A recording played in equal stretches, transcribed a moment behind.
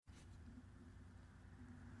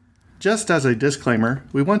Just as a disclaimer,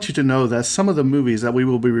 we want you to know that some of the movies that we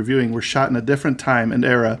will be reviewing were shot in a different time and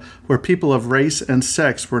era where people of race and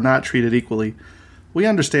sex were not treated equally. We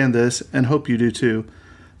understand this and hope you do too.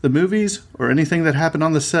 The movies or anything that happened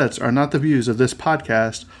on the sets are not the views of this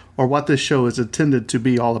podcast or what this show is intended to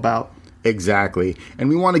be all about. Exactly. And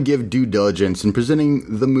we want to give due diligence in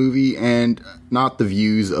presenting the movie and not the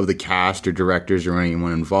views of the cast or directors or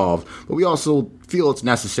anyone involved. But we also feel it's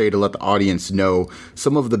necessary to let the audience know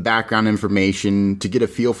some of the background information to get a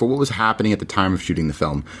feel for what was happening at the time of shooting the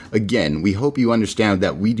film. Again, we hope you understand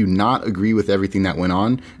that we do not agree with everything that went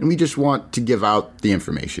on, and we just want to give out the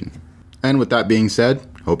information. And with that being said,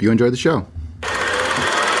 hope you enjoy the show.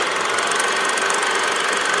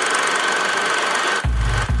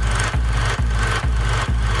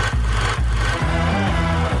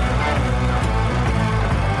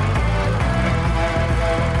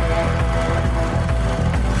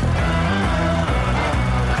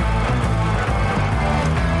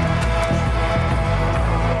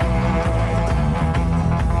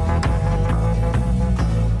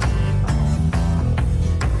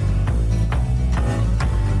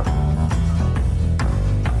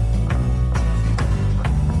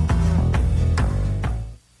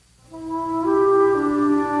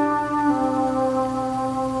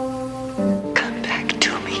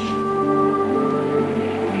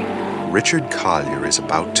 Richard Collier is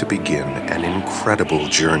about to begin an incredible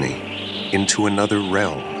journey into another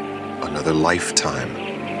realm, another lifetime,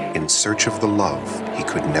 in search of the love he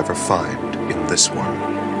could never find in this one.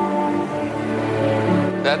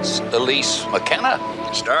 That's Elise McKenna.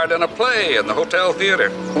 Starred in a play in the Hotel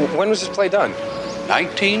Theater. When was this play done?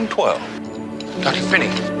 1912. Dr.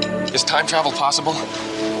 Finney, is time travel possible?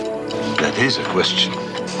 That is a question.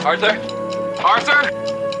 Arthur? Arthur?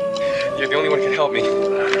 You're the only one who can help me.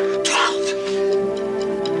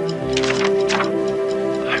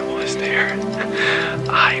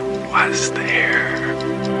 I was there.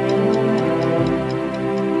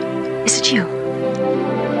 Is it you?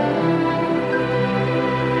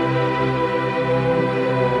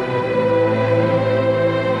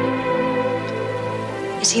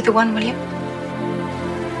 Is he the one, William?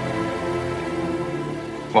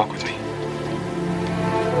 Walk with me.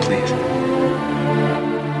 Please.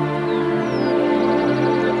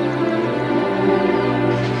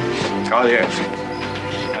 Collier,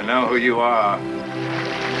 I know who you are.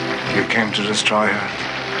 You came to destroy her.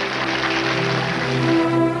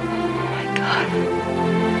 Oh my God.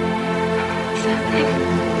 What's happening?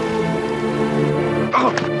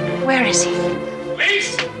 Oh! Where is he?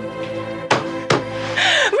 Please!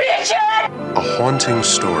 Richard! A haunting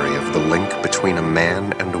story of the link between a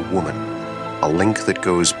man and a woman. A link that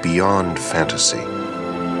goes beyond fantasy,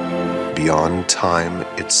 beyond time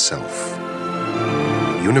itself.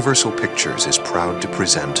 Universal Pictures is proud to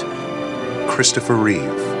present Christopher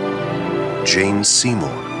Reeve, Jane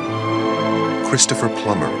Seymour, Christopher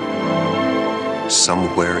Plummer,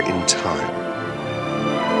 Somewhere in Time.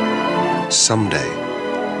 Someday,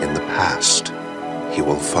 in the past, he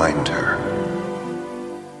will find her.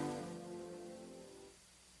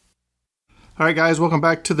 All right, guys, welcome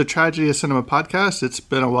back to the Tragedy of Cinema podcast. It's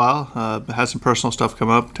been a while. Had some personal stuff come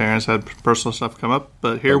up. Terrence had personal stuff come up,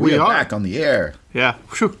 but here we are. Back on the air. Yeah.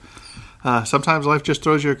 Whew. Sometimes life just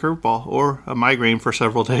throws you a curveball or a migraine for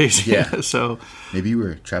several days. Yeah. So maybe you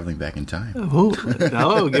were traveling back in time. Oh,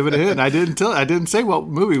 no, give it a hint. I didn't say what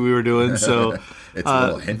movie we were doing. So it's a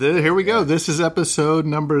little hint. Here we go. This is episode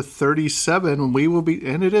number 37. We will be,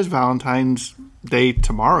 and it is Valentine's Day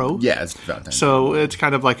tomorrow. Yeah, it's Valentine's So Day. it's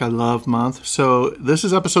kind of like a love month. So this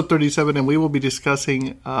is episode 37, and we will be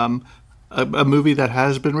discussing a movie that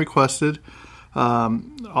has been requested.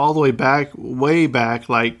 All the way back,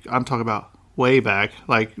 like I'm talking about way back,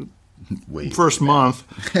 like first month,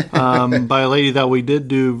 by a lady that we did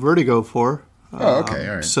do Vertigo for. Oh, okay,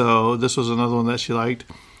 all right. So this was another one that she liked,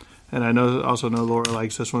 and I also know Laura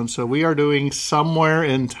likes this one. So we are doing Somewhere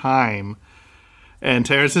in Time. And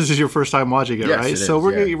Terrence, this is your first time watching it, yes, right? It so is,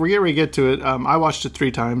 we're getting ready to get to it. I watched it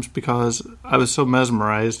 3 times because I was so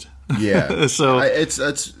mesmerized. Yeah. So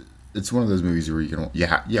it's one of those movies where you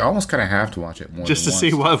almost kind of have to watch it more just than to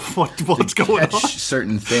see what's going on,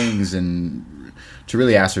 certain things, and to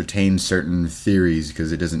really ascertain certain theories,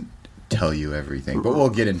 because it doesn't tell you everything. But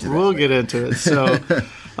we'll get into that. We'll get into it. So,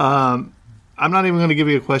 I'm not even going to give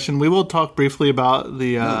you a question. We will talk briefly about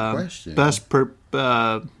the the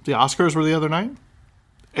Oscars were the other night,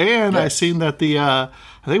 and yes. I seen that I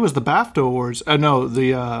think it was the BAFTA Awards.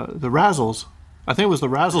 The Razzles. I think it was the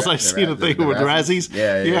Razzles. I seen a thing with Razzies.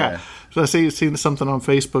 Yeah. So I seen something on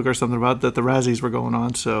Facebook or something about that the Razzies were going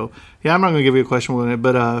on. So yeah, I'm not going to give you a question with it,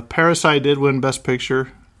 but Parasite did win Best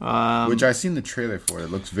Picture. Which I've seen the trailer for. It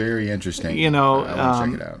looks very interesting. You know, I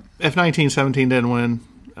want to check it out. If 1917 didn't win,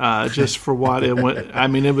 just for what it went, I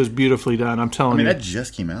mean, it was beautifully done. I'm telling you. That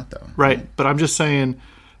just came out though. Right, but I'm just saying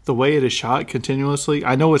the way it is shot continuously.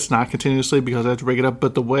 I know it's not continuously because I have to break it up,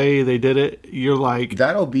 but the way they did it, you're like,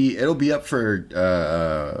 it'll be up for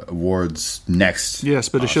awards next. Yes,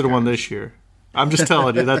 but Oscar. It should have won this year. I'm just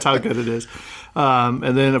telling you, that's how good it is.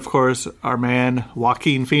 And then, of course, our man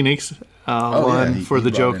Joaquin Phoenix won for the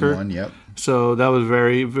Joker. Yep. So that was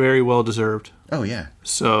very, very well deserved. Oh yeah.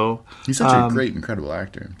 So he's such a great, incredible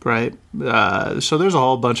actor. Right. So there's a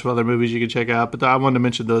whole bunch of other movies you can check out, but I wanted to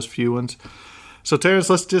mention those few ones. So Terrence,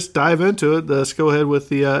 let's just dive into it. Let's go ahead with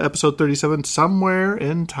the episode 37, Somewhere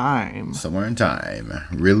in Time. Somewhere in Time.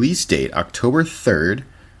 Release date October 3rd,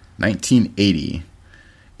 1980.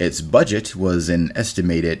 Its budget was an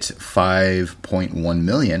estimated $5.1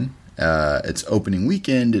 million. Its opening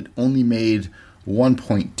weekend, it only made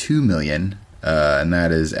 $1.2 million, and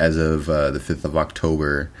that is as of the 5th of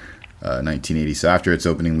October, 1980. So after its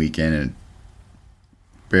opening weekend, it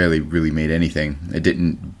barely really made anything. It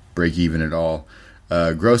didn't break even at all.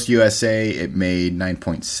 Gross USA, it made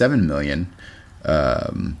 $9.7 million,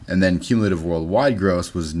 and then cumulative worldwide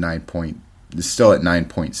gross was still at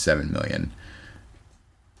 $9.7 million.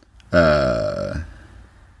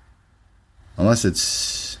 Unless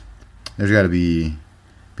there's got to be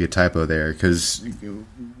a typo there, because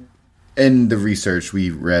in the research we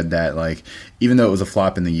read that, like, even though it was a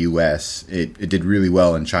flop in the US, it did really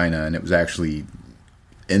well in China, and it was actually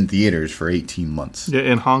in theaters for 18 months. Yeah,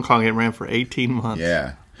 in Hong Kong it ran for 18 months.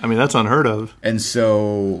 Yeah. I mean, that's unheard of. And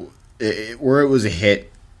so where it was a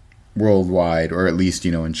hit worldwide, or at least,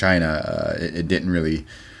 in China, it didn't really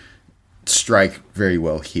strike very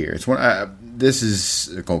well here. It's this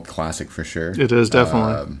is a cult classic for sure. It is,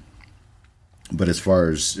 definitely. But as far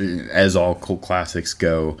as all cult classics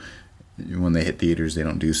go, when they hit theaters, they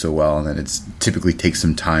don't do so well, and then it typically takes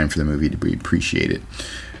some time for the movie to be appreciated.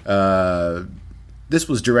 This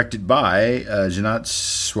was directed by Janat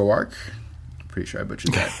Swarwark. I'm pretty sure I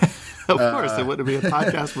butchered that. Of course, there wouldn't be a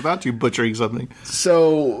podcast without you butchering something.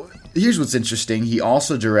 So here's what's interesting. He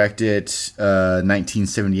also directed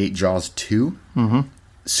 1978 Jaws 2,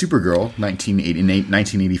 Supergirl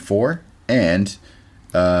 1984, and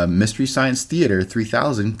Mystery Science Theater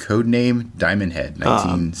 3000, codename Diamond Head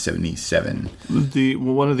 1977.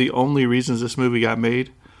 One of the only reasons this movie got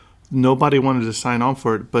made, nobody wanted to sign on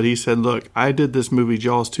for it, but he said, look, I did this movie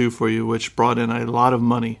Jaws 2 for you, which brought in a lot of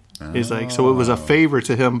money. He's like, so it was a favor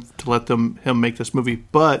to him to let him make this movie,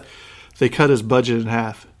 but they cut his budget in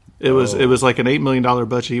half. It was like an $8 million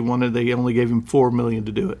budget. They only gave him $4 million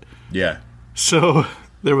to do it. Yeah. So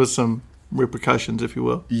there was some repercussions, if you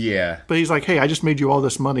will. Yeah. But he's like, hey, I just made you all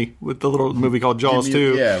this money with the little movie called Jaws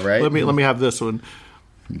 2. Yeah, right. Let me have this one.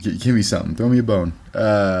 Give me something. Throw me a bone.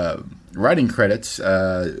 Writing credits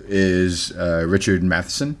is Richard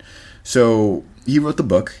Matheson. So he wrote the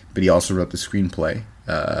book, but he also wrote the screenplay.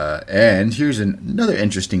 And here's another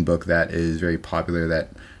interesting book that is very popular that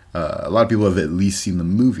a lot of people have at least seen the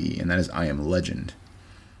movie, and that is I Am Legend.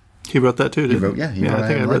 He wrote that too, didn't he? He wrote I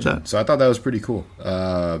think I read that. So I thought that was pretty cool.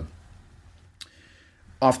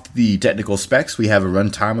 Off the technical specs, we have a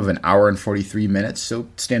runtime of 1 hour and 43 minutes, so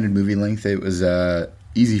standard movie length. It was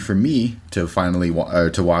easy for me to finally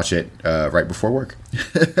to watch it right before work.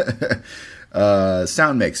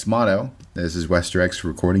 Sound mix, mono. This is Westerex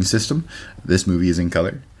recording system. This movie is in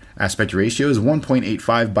color. Aspect ratio is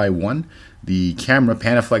 1.85 by 1. The camera,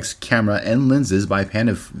 Panaflex camera, and lenses by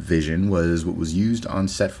Panavision was what was used on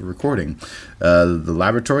set for recording. The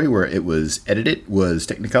laboratory where it was edited was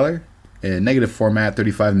Technicolor. In negative format,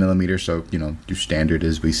 35mm, so, your standard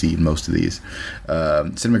as we see in most of these.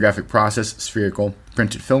 Cinematographic process, spherical.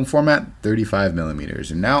 Printed film format,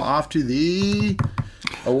 35mm. And now off to the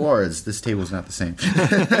awards. This table's not the same.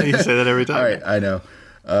 You say that every time. All right, I know.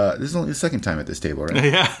 This is only the second time at this table, right?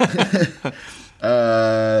 Yeah.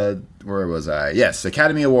 Where was I? Yes,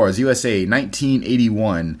 Academy Awards, USA,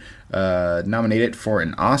 1981. Nominated for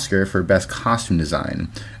an Oscar for Best Costume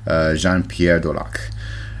Design, Jean-Pierre Dolac.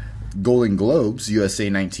 Golden Globes, USA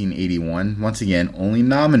 1981, once again, only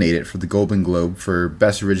nominated for the Golden Globe for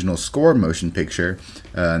Best Original Score Motion Picture,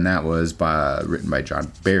 and that was written by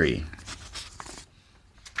John Barry.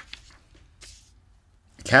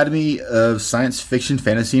 Academy of Science Fiction,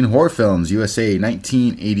 Fantasy, and Horror Films, USA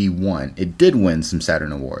 1981. It did win some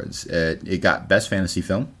Saturn Awards. It got Best Fantasy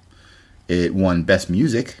Film. It won Best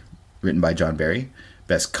Music, written by John Barry.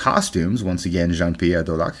 Best Costumes, once again, Jean-Pierre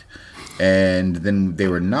Dolac. And then they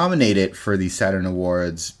were nominated for the Saturn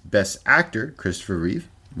Awards Best Actor, Christopher Reeve,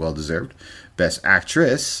 well deserved. Best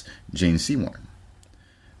Actress, Jane Seymour.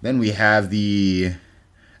 Then we have the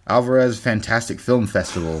Alvarez Fantastic Film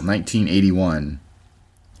Festival, 1981.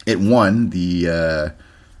 It won the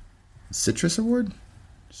Citrus Award?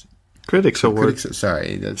 Critics Award.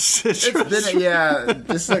 Sorry. Citrus.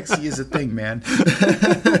 Dyslexia is a thing, man.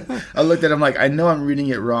 I looked at it, I'm like, I know I'm reading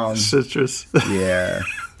it wrong. Citrus. Yeah.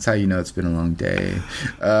 That's how you know it's been a long day.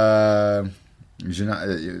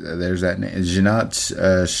 There's that name.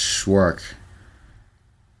 Janat Schwark.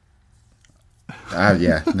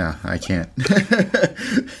 No, I can't.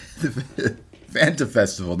 Fanta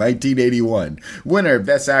Festival, 1981. Winner,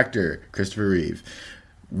 Best Actor, Christopher Reeve.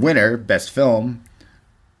 Winner, Best Film,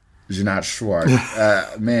 Janat Schwark.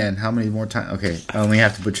 Man, how many more times? Okay, I only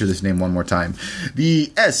have to butcher this name one more time. The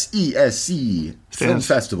SESC Film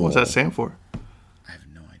Festival. What's that stand for? I have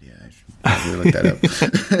no idea. I should probably look that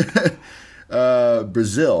up.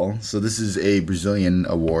 Brazil. So this is a Brazilian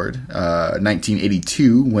award.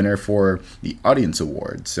 1982 winner for the Audience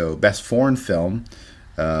Award. So Best Foreign Film.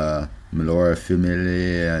 Melora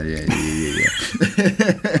Familia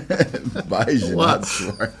by Janat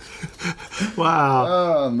Schwark. Wow.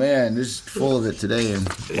 Oh man, just full of it today.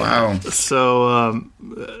 Wow. So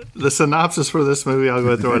the synopsis for this movie, I'll go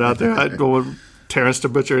ahead and throw it out there. I don't want Terrence to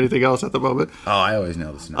butcher anything else at the moment. Oh, I always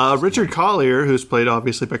know the synopsis. Richard Collier, who's played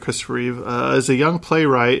obviously by Christopher Reeve, as a young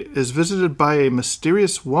playwright, is visited by a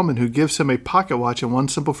mysterious woman who gives him a pocket watch and one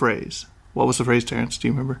simple phrase. What was the phrase, Terrence? Do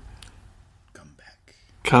you remember?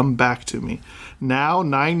 Come back to me. Now,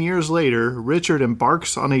 9 years later, Richard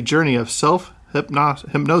embarks on a journey of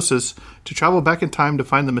self-hypnosis to travel back in time to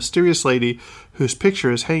find the mysterious lady whose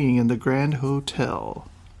picture is hanging in the Grand Hotel.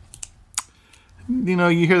 You know,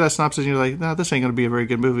 you hear that synopsis and you're like, nah, this ain't going to be a very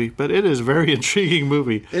good movie. But it is a very intriguing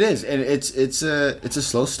movie. It is, and it's a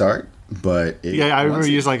slow start, but... I remember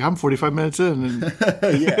he was like, I'm 45 minutes in. And,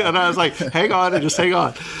 and I was like, hang on, and just hang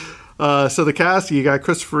on. So the cast, you got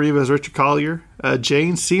Christopher Reeve as Richard Collier,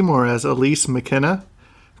 Jane Seymour as Elise McKenna,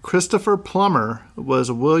 Christopher Plummer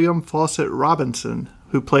was William Fawcett Robinson,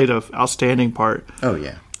 who played an outstanding part. Oh,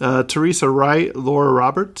 yeah. Teresa Wright, Laura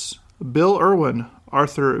Roberts, Bill Irwin,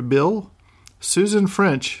 Arthur Bill, Susan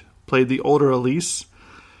French played the older Elise,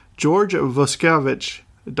 George Voskevich,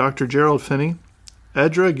 Dr. Gerald Finney,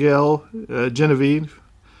 Edra Gale, Genevieve,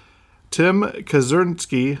 Tim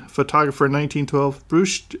Kaczynski, photographer in 1912,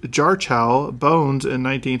 Bruce Jarchow, Bones in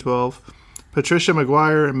 1912, Patricia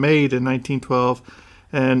McGuire, Maid in 1912,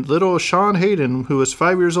 and little Sean Hayden, who was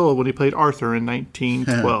 5 years old when he played Arthur in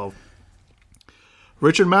 1912.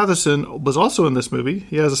 Richard Matheson was also in this movie.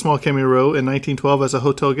 He has a small cameo role in 1912 as a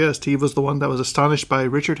hotel guest. He was the one that was astonished by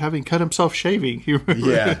Richard having cut himself shaving. You remember?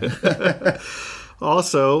 Yeah.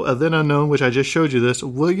 Also, a then unknown, which I just showed you this,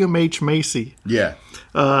 William H. Macy. Yeah.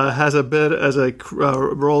 Has a bit as a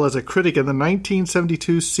role as a critic in the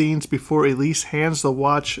 1972 scenes before Elise hands the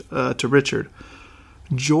watch to Richard.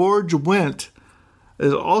 George Wendt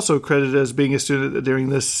is also credited as being a student during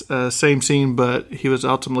this same scene, but he was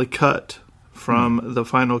ultimately cut from the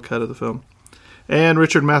final cut of the film. And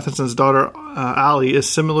Richard Matheson's daughter, Allie, is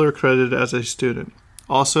similar credited as a student.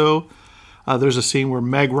 Also, there's a scene where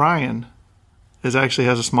Meg Ryan actually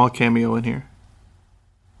has a small cameo in here.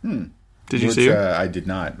 Did you see her? I did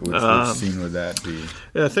not. Which scene would that be?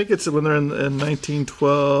 Yeah, I think it's when they're in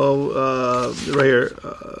 1912, right here.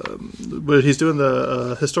 Where he's doing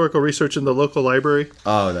the historical research in the local library.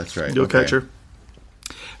 Oh, that's right. You'll catch her.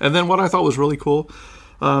 And then what I thought was really cool,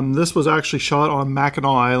 this was actually shot on Mackinac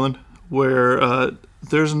Island, where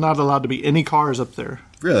there's not allowed to be any cars up there.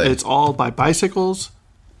 Really? It's all by bicycles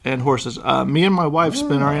and horses. Me and my wife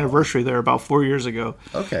spent our anniversary there about 4 years ago.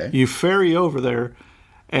 Okay. You ferry over there,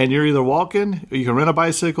 and you're either walking, or you can rent a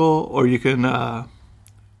bicycle, or you can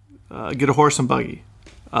get a horse and buggy.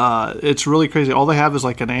 It's really crazy. All they have is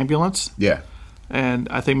like an ambulance. Yeah. And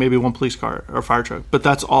I think maybe one police car or fire truck. But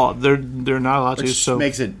that's all. They're not allowed to. Which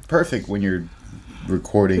makes it perfect when you're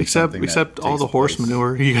recording except all the horse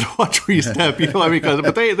manure. You got to watch where you step. You know what I mean?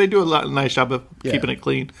 But they do a nice job of keeping it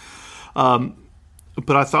clean.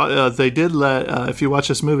 But I thought they did let, if you watch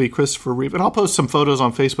this movie, Christopher Reeve, and I'll post some photos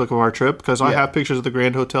on Facebook of our trip because I have pictures of the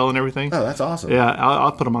Grand Hotel and everything. Oh, that's awesome. Yeah,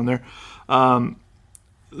 I'll put them on there.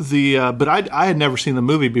 But I had never seen the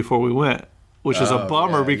movie before we went, which is a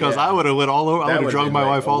bummer because I would have went all over. I would have drugged my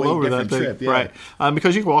wife all over that thing, trip, right?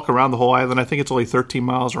 Because you can walk around the whole island. I think it's only 13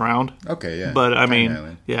 miles around. Okay, yeah. But I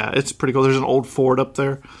mean, it's pretty cool. There's an old fort up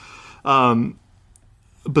there.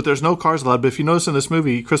 But there's no cars allowed. But if you notice in this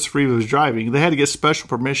movie, Christopher Reeve was driving. They had to get special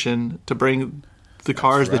permission to bring the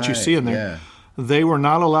cars that you see in there. Yeah. They were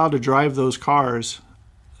not allowed to drive those cars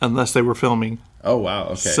unless they were filming. Oh, wow.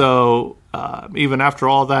 Okay. So even after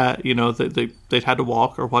all that, they'd had to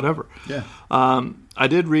walk or whatever. Yeah. I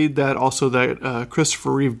did read that also that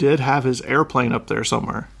Christopher Reeve did have his airplane up there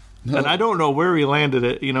somewhere. No. And I don't know where he landed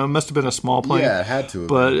it. It must have been a small plane. Yeah, it had to have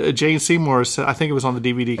But Jane Seymour said, I think it was on the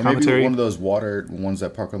DVD commentary. Maybe one of those ones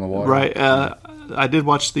that park on the water. Right. I did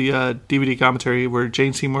watch the DVD commentary where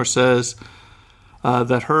Jane Seymour says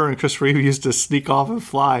that her and Christopher Reeve used to sneak off and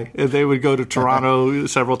fly. And they would go to Toronto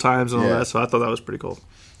several times and all that. So I thought that was pretty cool.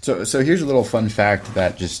 So here's a little fun fact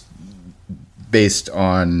that just based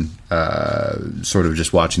on sort of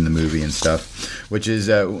just watching the movie and stuff, which is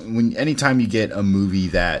anytime you get a movie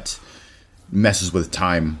that messes with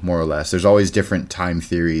time, more or less, there's always different time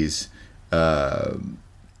theories. One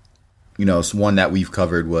that we've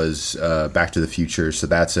covered was Back to the Future, so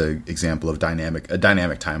that's an example of a dynamic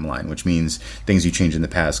timeline, which means things you change in the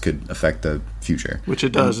past could affect the future. Which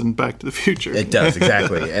it does in Back to the Future. It does,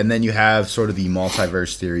 exactly. And then you have sort of the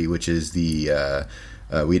multiverse theory, which is the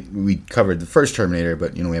we covered the first Terminator,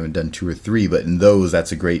 but we haven't done 2 or 3. But in those,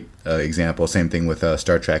 that's a great example. Same thing with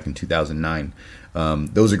Star Trek in 2009.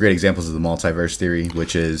 Those are great examples of the multiverse theory,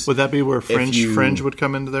 which is... Would that be where Fringe would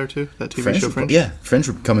come into there too? That TV show Fringe? Yeah, Fringe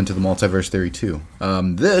would come into the multiverse theory too.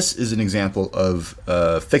 This is an example of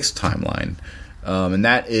a fixed timeline. And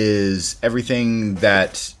that is everything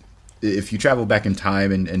that... If you travel back in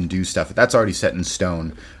time and do stuff, that's already set in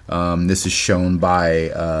stone. This is shown by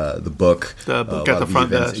the book. The book at the front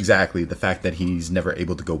desk. Exactly. The fact that he's never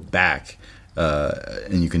able to go back.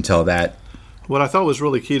 And you can tell that. What I thought was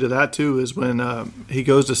really key to that, too, is when he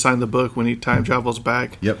goes to sign the book when he time travels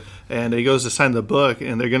back. Yep. And he goes to sign the book,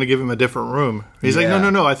 and they're going to give him a different room. He's like,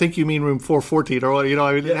 no, I think you mean room 414. Or, and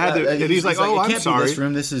he's like, oh, I'm sorry. This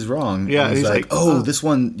room, this is wrong. Yeah, and he's like, this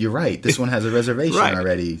one, you're right. This one has a reservation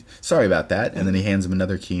already. Sorry about that. And then he hands him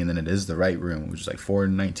another key, and then it is the right room, which is like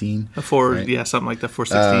 419. Yeah, something like that,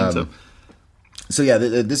 416. So yeah,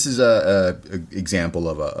 this is a example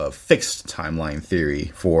of a fixed timeline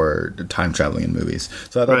theory for time traveling in movies.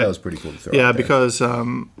 So I thought that was pretty cool to throw out there. Because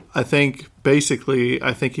I think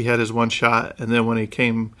he had his one shot, and then when he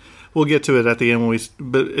came, we'll get to it at the end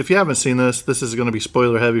but if you haven't seen this is going to be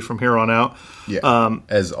spoiler heavy from here on out. Yeah,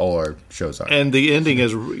 as all our shows are. And the ending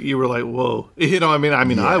is, you were like, whoa.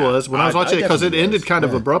 I was when I was watching it, because it ended kind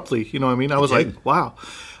of abruptly. I was like, wow.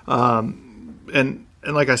 And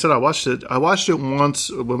like I said, I watched it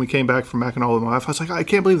once when we came back from Mackinac with my wife. I was like, I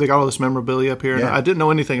can't believe they got all this memorabilia up here. And I didn't know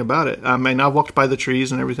anything about it. I mean, I walked by the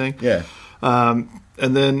trees and everything. Yeah. And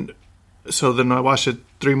then I watched it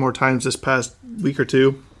 3 more times this past week or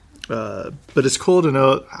 2. But it's cool to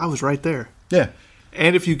know I was right there. Yeah.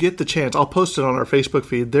 And if you get the chance, I'll post it on our Facebook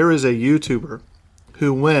feed. There is a YouTuber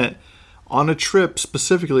who went on a trip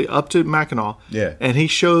specifically up to Mackinac. Yeah. And he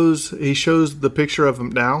shows the picture of him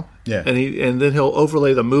now. Yeah. And then he'll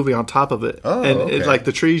overlay the movie on top of it. Oh, and okay. it's like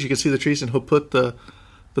the trees, you can see the trees, and he'll put the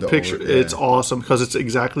picture. It's awesome because it's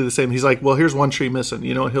exactly the same. He's like, well, here's one tree missing,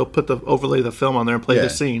 and he'll overlay the film on there and play the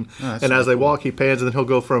scene. Oh, and as they walk, he pans, and then he'll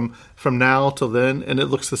go from now till then, and it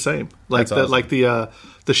looks the same. Like that's awesome. Like the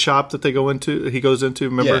shop that he goes into.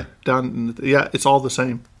 Remember down? It's all the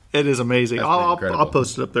same. It is amazing. I'll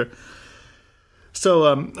post it up there.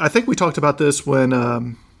 So I think we talked about this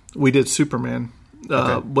when we did Superman.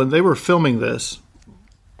 When they were filming this,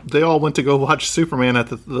 they all went to go watch Superman at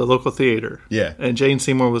the local theater. Yeah. And Jane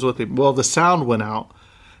Seymour was with him. Well, the sound went out.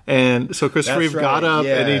 And so Chris Reeve got up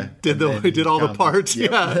and he did all the parts.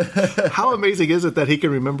 Yep. Yeah. How amazing is it that he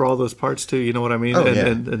can remember all those parts too? You know what I mean? Oh,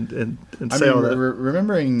 and say all that.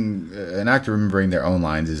 Remembering an actor remembering their own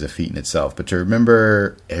lines is a feat in itself, but to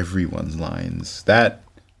remember everyone's lines,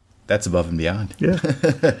 that's above and beyond. Yeah.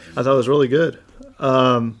 I thought it was really good.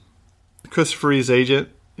 Christopher Reeve's agent,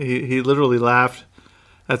 he literally laughed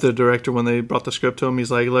at the director when they brought the script to him. He's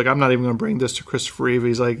like, look, I'm not even going to bring this to Christopher Reeve.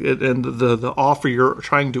 He's like, and the offer you're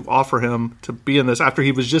trying to offer him to be in this after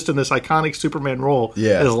he was just in this iconic Superman role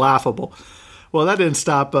is laughable. Well, that didn't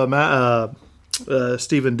stop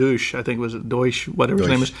Stephen Douche, I think it was Deutsch, whatever his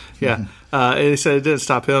name is. Yeah. And he said it didn't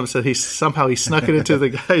stop him. Said he snuck it into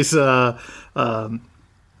the guy's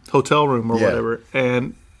hotel room or whatever.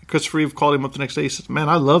 And Christopher Reeve called him up the next day. He said, man,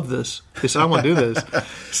 I love this. He said, I want to do this.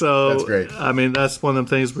 So, that's great. I mean, that's one of them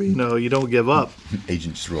things where, you don't give up.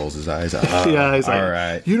 Agent just rolls his eyes. He's all like,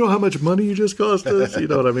 right. You know how much money you just cost us? You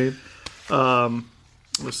know what I mean?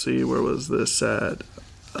 Let's see, where was this at?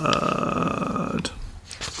 That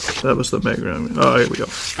was the Mega. Oh, here we go.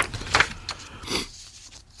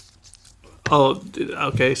 Oh,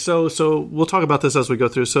 okay. So we'll talk about this as we go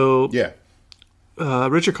through. So yeah.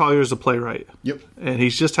 Richard Collier is a playwright. Yep. And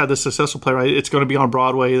he's just had this successful playwright. It's going to be on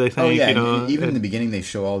Broadway, they think. Oh yeah, you know, and even in the beginning, they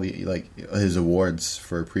show all the his awards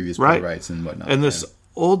for previous Right. playwrights and whatnot. And this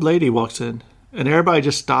old lady walks in, and everybody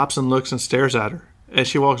just stops and looks and stares at her. And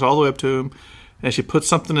she walks all the way up to him, and she puts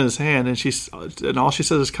something in his hand, and all she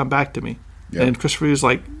says is, "Come back to me." Yep. And Christopher Reeve's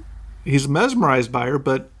like, he's mesmerized by her,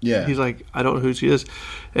 but Yeah. he's like, I don't know who she is.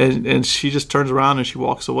 And she just turns around and she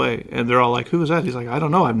walks away. And they're all like, who is that? He's like, I don't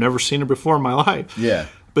know. I've never seen her before in my life. Yeah.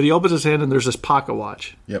 But he opens his hand and there's this pocket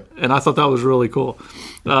watch. Yep. And I thought that was really cool.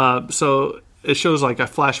 So it shows like a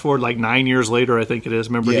flash forward like 9 years later, I think it is.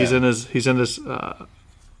 Remember, Yeah. he's in his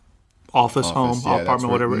office, home, Yeah, that's apartment,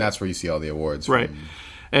 where, whatever. and that's where you see all the awards. Right. from-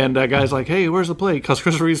 And that guy's like, hey, where's the play? Because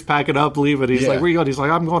Christopher Reeve's packing up, leaving. He's Yeah. like, where you going? He's like,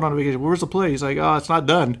 I'm going on a vacation. Where's the play? He's like, oh, it's not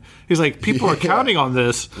done. He's like, people are counting on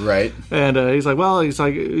this. Right. And he said,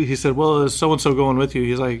 well, is so-and-so going with you?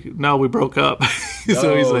 He's like, no, we broke up.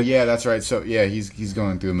 So he's like, yeah, that's right. So yeah, he's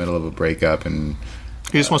going through the middle of a breakup, and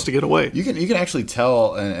he just wants to get away. you can actually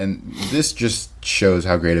tell, and this just shows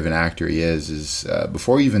how great of an actor he is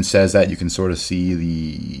before he even says that, you can sort of see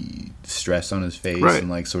the stress on his face, Right. and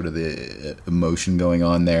like sort of the emotion going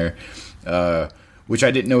on there, which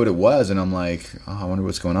I didn't know what it was, and I'm like, oh, I wonder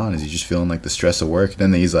what's going on. Is he just feeling like the stress of work? And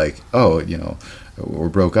then he's like, oh, we're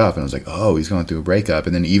broke up, and I was like, oh, he's going through a breakup.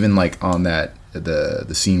 And then even like on that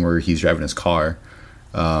the scene where he's driving his car,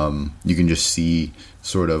 you can just see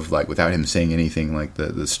sort of like without him saying anything, like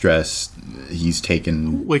the stress he's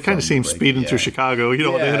taken. We kind of see him from, like, speeding yeah. through Chicago. You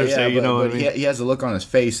know what the interstate, you know what I mean? He has a look on his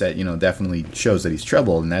face that definitely shows that he's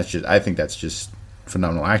troubled, and I think that's just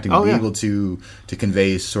phenomenal acting to be able to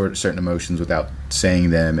convey certain emotions without saying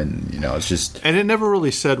them, and it's just. And it never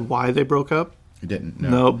really said why they broke up. It didn't.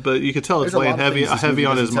 No, but you could tell it's weighing heavy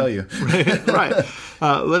on his tell you. right.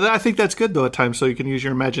 But I think that's good though at times, so you can use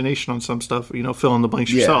your imagination on some stuff. Fill in the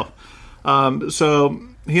blanks yourself. So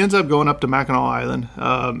he ends up going up to Mackinac Island,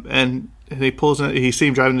 and he pulls in. He sees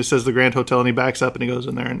him driving. It says the Grand Hotel, and he backs up and he goes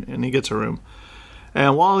in there and he gets a room.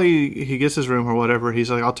 And while he gets his room or whatever, he's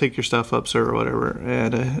like, "I'll take your stuff up, sir," or whatever.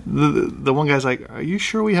 And the one guy's like, "Are you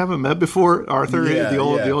sure we haven't met before, Arthur?" Yeah, the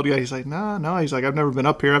old guy. He's like, "No." He's like, "I've never been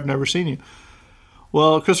up here. I've never seen you."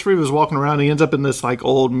 Well, Christopher Reeve was walking around. He ends up in this like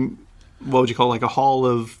old, what would you call it, like a hall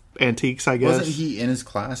of antiques, I guess. Wasn't he in his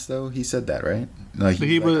class though? He said that, right? Like,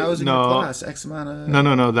 He was- I was in no. your class. X amount of.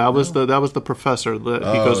 No. That was the professor that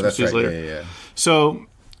he goes that's to right. later. Yeah. So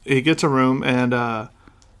he gets a room and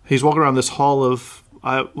he's walking around this hall of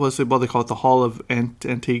what they call it, the Hall of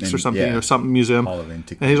Antiques or something, yeah. Something museum. Hall of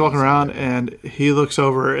Antiques. And he's walking around and he looks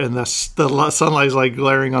over and the sunlight's like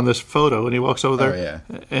glaring on this photo, and he walks over there.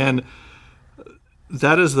 Oh, yeah. And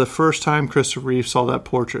that is the first time Christopher Reeve saw that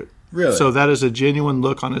portrait. Really? So that is a genuine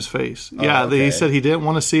look on his face. Yeah, okay. he said he didn't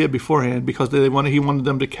want to see it beforehand because he wanted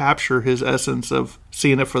them to capture his essence of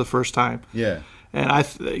seeing it for the first time. Yeah. And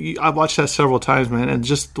I watched that several times, man, and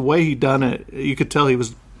just the way he done it, you could tell he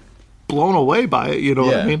was blown away by it. You know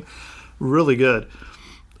what I mean? Really good.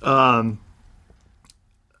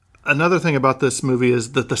 Another thing about this movie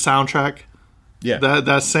is that the soundtrack. Yeah.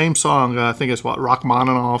 That same song, I think it's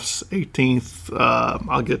Rachmaninoff's 18th.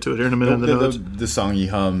 I'll get to it here in a minute in the notes. The song he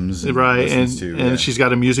hums, and Right, listens to, and she's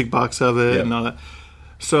got a music box of it Yeah. and all that.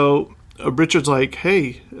 So Richard's like,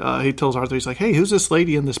 hey, he tells Arthur, he's like, hey, who's this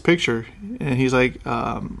lady in this picture? And he's like,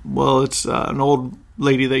 well, it's an old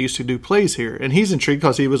lady that used to do plays here. And he's intrigued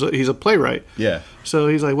because he's a playwright. Yeah. So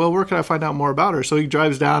he's like, well, where can I find out more about her? So he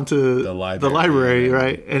drives down to The library, the library, yeah.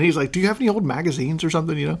 right? And he's like, do you have any old magazines or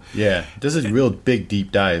something, Yeah. Does a real big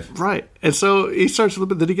deep dive. Right. And so he starts a little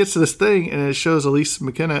bit, then he gets to this thing, and it shows Elise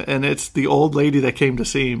McKenna, and it's the old lady that came to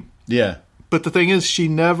see him. Yeah. But the thing is, she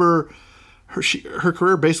never, her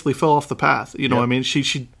career basically fell off the path. You know what I mean?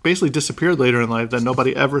 She basically disappeared later in life, that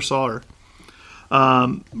nobody ever saw her.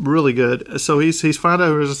 Really good. So he's found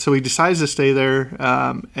out, so he decides to stay there,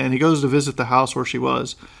 and he goes to visit the house where she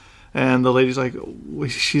was. And the lady's like,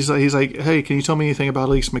 he's like, hey, can you tell me anything about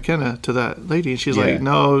Elise McKenna to that lady? And she's Yeah. like,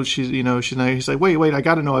 no, she's not. He's like, wait, I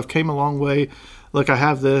got to know. I've came a long way. Look, I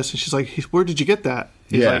have this. And she's like, where did you get that?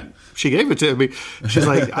 He's like, she gave it to me. She's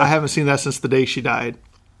like, I haven't seen that since the day she died.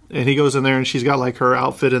 And he goes in there and she's got like her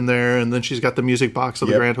outfit in there, and then she's got the music box of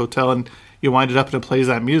the Grand Hotel, and you wind it up and it plays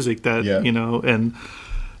that music that, and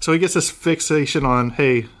so he gets this fixation on,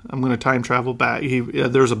 hey, I'm going to time travel back.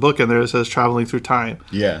 There's a book in there that says Traveling Through Time.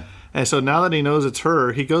 Yeah. And so now that he knows it's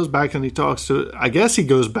her, he goes back and he talks to, I guess he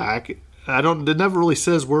goes back. It never really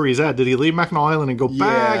says where he's at. Did he leave Mackinac Island and go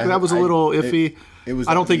back? That was a little iffy. It was.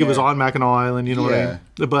 I don't think it was on Mackinac Island, you know what I Yeah.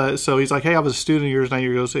 mean? But so he's like, hey, I was a student of yours 9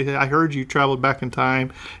 years ago. So I heard you traveled back in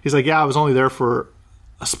time. He's like, yeah, I was only there for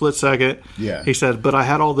a split second. Yeah. He said, but I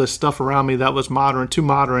had all this stuff around me that was too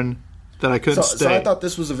modern, that I couldn't stay. So I thought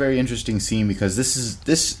this was a very interesting scene because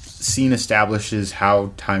this scene establishes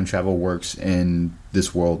how time travel works in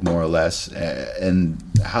this world, more or less, and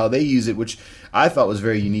how they use it, which I thought was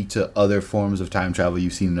very unique to other forms of time travel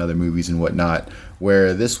you've seen in other movies and whatnot,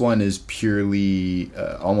 where this one is purely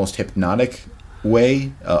almost hypnotic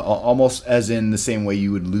way, almost as in the same way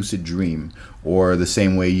you would lucid dream, or the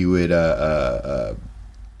same way you would some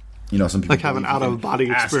people like have an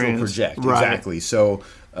out-of-body experience. Project, right. Exactly. So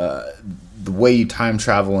the way you time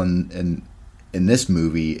travel in this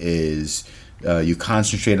movie is you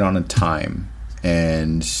concentrate on a time,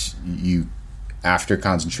 and you, after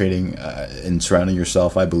concentrating and surrounding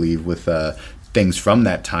yourself, I believe, with things from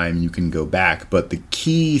that time, you can go back. But the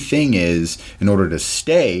key thing is, in order to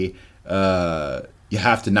stay, you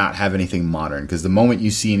have to not have anything modern, because the moment you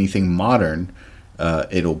see anything modern,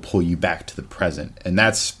 it'll pull you back to the present, and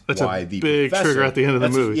that's why a the big trigger at the end of the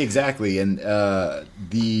movie. Exactly, and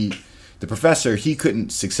the professor, he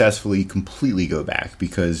couldn't successfully completely go back,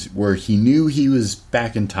 because where he knew he was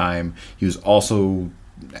back in time, he was also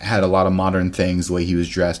had a lot of modern things, the way he was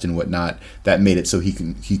dressed and whatnot, that made it so he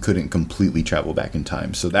couldn't completely travel back in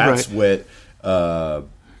time. So that's what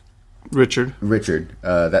Richard.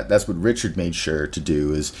 That's what Richard made sure to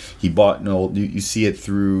do. Is he bought an old? You see it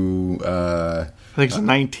through. I think it's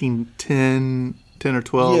 1910 or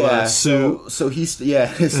 12 suit. So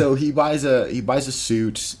he buys a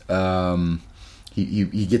suit.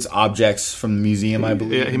 He gets objects from the museum, I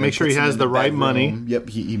believe. Yeah, he makes sure he has the right money. Yep,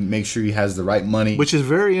 he makes sure he has the right money. Which is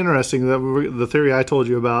very interesting, the theory I told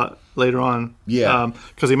you about later on. Yeah.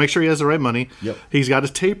 Because he makes sure he has the right money. Yep. He's got a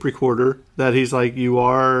tape recorder that he's like, you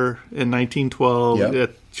are in 1912,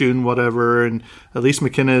 at June whatever, and Elise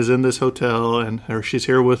McKenna is in this hotel, or she's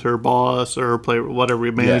here with her boss or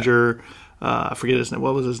whatever manager. I forget his name.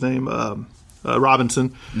 What was his name?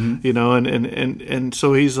 Robinson, and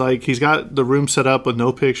so he's like, he's got the room set up with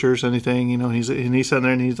no pictures, anything, and he's sitting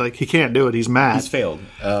there and he's like, he can't do it. He's mad. He's failed.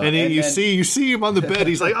 You see him on the bed.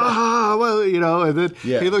 He's like, and then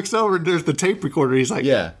he looks over and there's the tape recorder. He's like,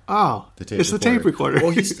 the tape recorder.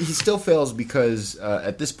 Well, he still fails because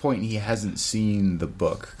at this point he hasn't seen the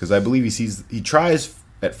book, because I believe he tries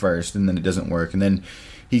at first and then it doesn't work, and then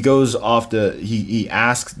he goes off he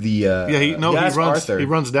asks he runs Arthur. He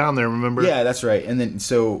runs down there, remember? Yeah, that's right. And then he's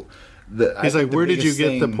like, where did you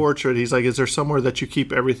get the portrait? He's like, is there somewhere that you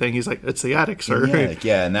keep everything? He's like, it's the attic, sir.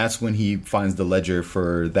 Yeah, and that's when he finds the ledger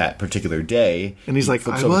for that particular day. And he's like,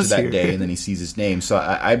 flips I over was to that here. day, and then he sees his name. So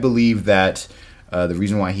I believe that the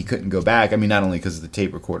reason why he couldn't go back, I mean, not only because of the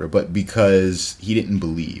tape recorder, but because he didn't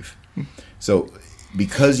believe. So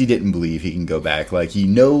because he didn't believe, he can go back. Like, he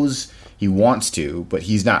knows he wants to, but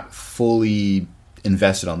he's not fully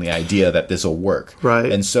invested on the idea that this will work.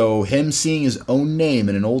 Right. And so him seeing his own name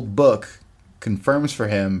in an old book confirms for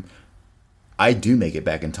him, I do make it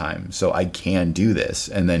back in time, so I can do this.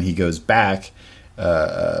 And then he goes back,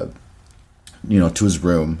 to his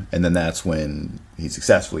room, and then that's when he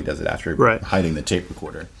successfully does it after hiding the tape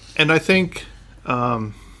recorder. And I think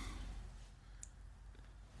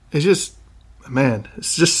it's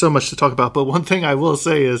just so much to talk about. But one thing I will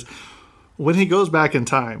say is, when he goes back in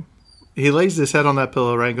time, he lays his head on that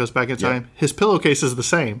pillow, right, and goes back in time. His pillowcase is the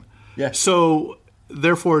same. Yeah. So,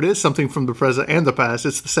 therefore, it is something from the present and the past.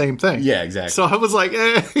 It's the same thing. Yeah, exactly. So I was like,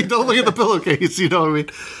 don't look at the pillowcase, you know what I mean?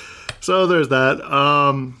 So there's that.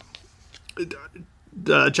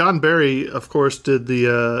 John Barry, of course,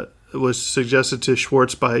 was suggested to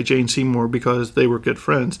Schwartz by Jane Seymour because they were good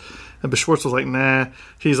friends. But Schwartz was like, nah.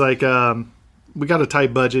 He's like, we got a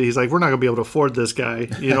tight budget. He's like, we're not going to be able to afford this guy.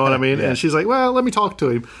 You know what I mean? And she's like, well, let me talk to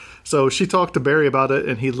him. So she talked to Barry about it,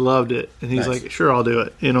 and he loved it. And he's like, sure, I'll do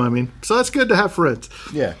it. You know what I mean? So that's good to have friends.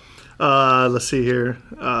 Yeah. Let's see here.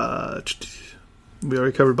 We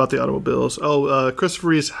already covered about the automobiles. Christopher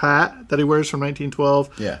Reeve's hat that he wears from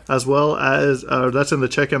 1912. Yeah. As well as, that's in the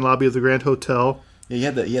check-in lobby of the Grand Hotel. Yeah, he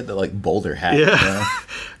had the like Boulder hat. Yeah. You know?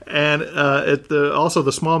 And also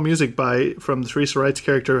the small music bite from Teresa Wright's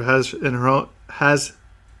character has in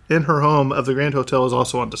her home of the Grand Hotel is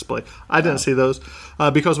also on display. I didn't see those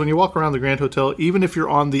because when you walk around the Grand Hotel, even if you're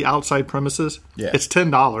on the outside premises, it's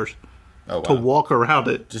 $10 to walk around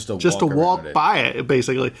it, just to walk by it,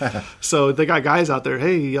 basically. So they got guys out there.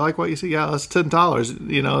 Hey, you like what you see? Yeah, that's $10.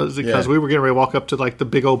 You know, because we were getting ready to walk up to like the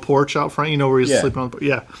big old porch out front. You know where he's sleeping on.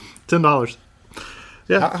 $10.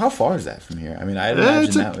 Yeah. How far is that from here? I mean, I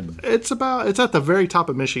imagine that would. It's at the very top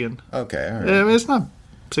of Michigan. Okay, all right. I mean, it's not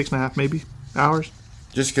 6.5 maybe hours.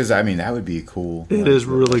 Just because, I mean, that would be cool. It is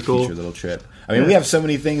really cool. Future little trip. I mean, we have so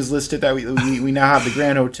many things listed that we now have the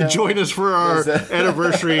Grand Hotel. Join us for our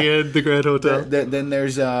anniversary in the Grand Hotel. Then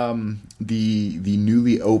there's the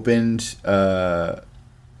newly opened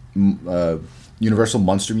Universal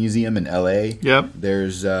Monster Museum in L.A. Yep.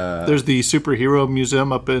 There's the Superhero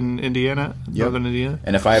Museum up in Indiana, Northern Indiana.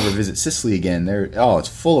 And if I ever visit Sicily again, it's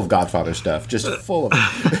full of Godfather stuff, just full of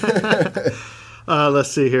it.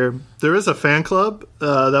 Let's see here. There is a fan club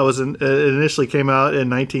that was it initially came out in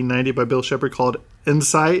 1990 by Bill Shepard called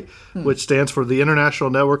Insight, which stands for the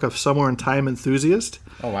International Network of Somewhere in Time Enthusiasts.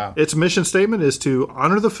 Oh, wow. Its mission statement is to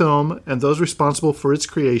honor the film and those responsible for its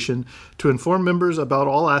creation, to inform members about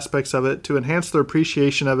all aspects of it, to enhance their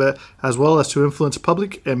appreciation of it, as well as to influence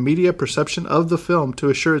public and media perception of the film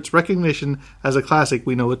to assure its recognition as a classic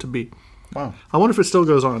we know it to be. Wow. I wonder if it still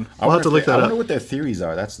goes on. I'll have to look that up. I wonder what their theories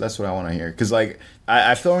are. That's what I want to hear. Because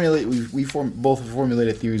both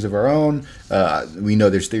formulated theories of our own. We know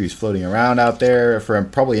there's theories floating around out there for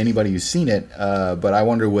probably anybody who's seen it. But I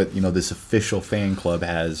wonder what this official fan club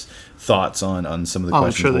has thoughts on some of the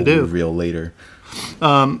questions we'll reveal later.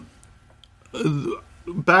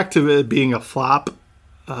 Back to it being a flop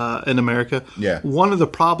in America. Yeah. One of the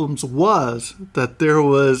problems was that there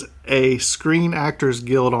was a Screen Actors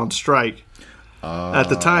Guild on strike at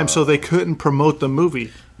the time, so they couldn't promote the movie.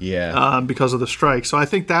 Yeah. Because of the strike. So I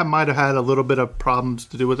think that might have had a little bit of problems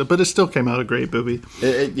to do with it, but it still came out a great movie.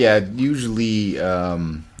 Usually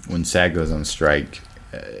when SAG goes on strike,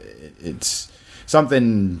 it's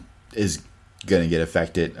something is going to get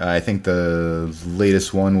affected. I think the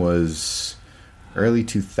latest one was early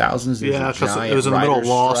 2000s. Yeah, because it was in the middle of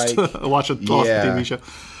Lost. Watch a Lost TV show.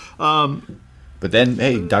 But then,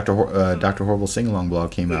 hey, Dr. Horrible's sing-along blog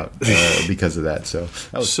came out because of that. So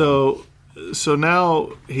that was So now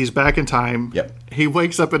he's back in time. Yep. He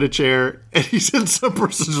wakes up in a chair and he's in some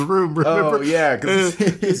person's room. Remember? Oh yeah, because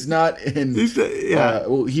he's not in.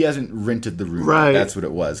 Well, he hasn't rented the room. Right. That's what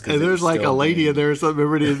it was. And there's like a lady in there. So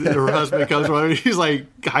remember, her husband comes around. He's like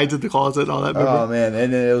hides in the closet and all that. Remember? Oh man!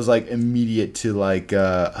 And then it was like immediate to like,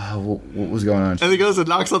 what was going on? And he goes and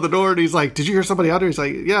knocks on the door and he's like, "Did you hear somebody out there?" He's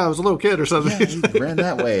like, "Yeah, I was a little kid or something." Yeah, he ran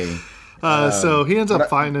that way. So he ends up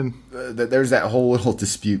finding. There's that whole little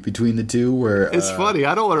dispute between the two where it's funny.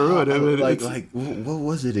 I don't want to ruin it. Like what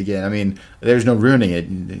was it again? I mean, there's no ruining it.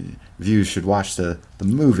 Viewers should watch the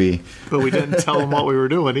movie. But we didn't tell them what we were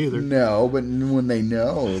doing either. No, but when they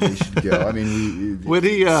know, they should go. I mean,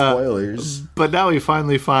 spoilers. But now he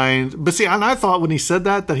finally finds. But see, and I thought when he said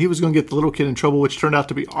that he was going to get the little kid in trouble, which turned out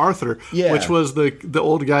to be Arthur, which was the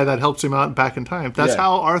old guy that helps him out back in time. That's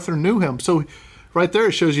how Arthur knew him. So. Right there,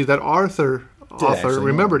 it shows you that Arthur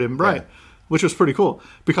remembered him, right? Yeah. Which was pretty cool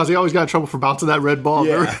because he always got in trouble for bouncing that red ball.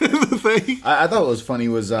 Yeah. The thing. I thought what was funny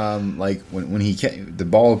was like when the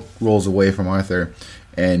ball rolls away from Arthur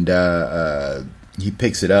and he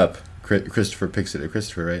picks it up. Christopher picks it.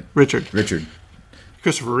 Christopher, right? Richard.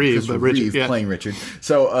 Christopher Reeve, but Richard playing Richard.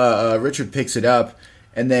 So Richard picks it up.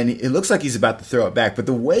 And then it looks like he's about to throw it back. But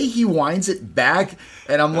the way he winds it back,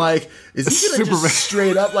 and I'm like, is he going to just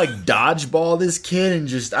straight up like dodgeball this kid?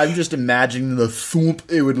 And I'm just imagining the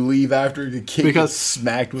thump it would leave after the kid gets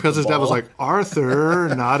smacked with the ball. Because his dad was like,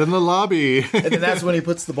 Arthur, not in the lobby. And then that's when he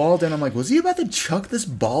puts the ball down. I'm like, was he about to chuck this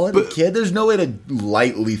ball at the kid? There's no way to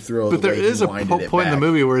lightly throw it. But there is a point in the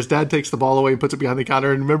movie where his dad takes the ball away and puts it behind the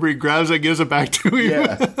counter. And remember, he grabs it and gives it back to him.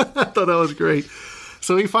 Yeah. I thought that was great.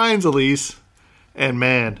 So he finds Elise. And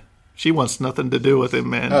man, she wants nothing to do with him,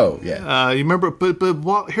 man. Oh yeah. You remember?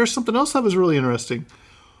 But here's something else that was really interesting.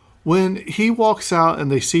 When he walks out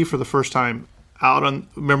and they see for the first time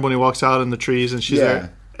remember when he walks out in the trees and she's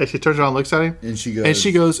there, and she turns around and looks at him, and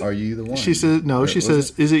she goes, "Are you the one?" She says, "No." She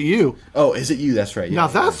says, "Is it you?" Oh, is it you? That's right. Yeah, now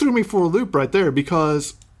that threw me for a loop right there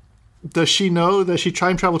because does she know that she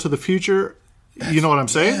time traveled to the future? You know what I'm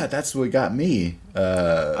saying? Yeah, that's what got me.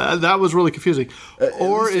 That was really confusing.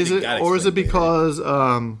 Or is it because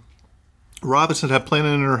Robinson had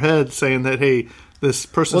planted in her head saying that, hey, this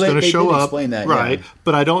person's going to show up, explain that, right? Yeah.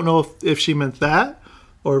 But I don't know if she meant that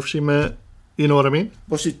or if she meant, you know what I mean?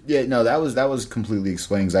 Well, that was completely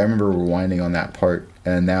explained. 'Cause I remember rewinding on that part,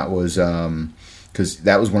 and that was because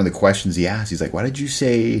that was one of the questions he asked. He's like, "Why did you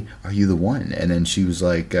say, are you the one?" And then she was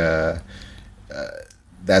like,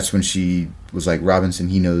 that's when she was like, Robinson,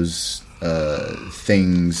 he knows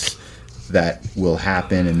things that will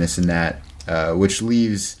happen and this and that, which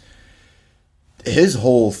leaves his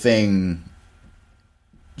whole thing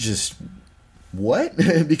just what?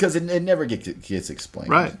 Because it never gets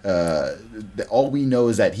explained. Right. All we know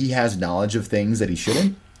is that he has knowledge of things that he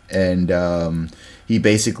shouldn't, and he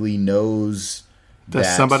basically knows that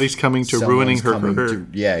somebody's coming to ruining her career.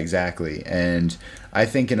 Yeah, exactly. And I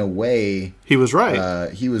think in a way he was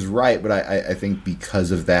right. He was right, but I think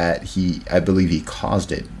because of that, I believe he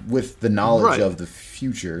caused it with the knowledge of the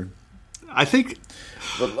future. I think.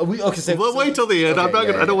 We'll wait till the end.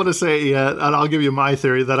 Okay, I don't want to say it yet, and I'll give you my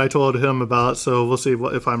theory that I told him about. So we'll see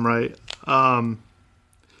if I'm right.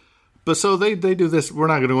 But so they do this. We're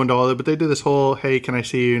not going to go into all of it, but they do this whole, "Hey, can I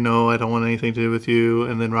see you? No, I don't want anything to do with you."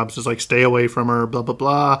 And then Robinson's like, "Stay away from her." Blah blah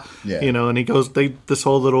blah. Yeah. You know, and he goes. This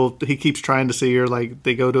whole little. He keeps trying to see her. Like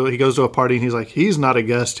he goes to a party, and he's like, "He's not a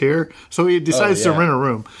guest here," so he decides to rent a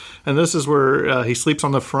room. And this is where he sleeps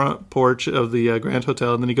on the front porch of the Grand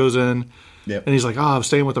Hotel, and then he goes in. Yep. And he's like, I'm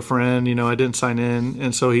staying with a friend. You know, I didn't sign in.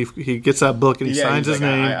 And so he gets that book and he signs his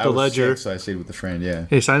name, the ledger. Sick, so I stayed with a friend, yeah.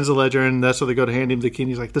 He signs the ledger, and that's where they go to hand him the key. And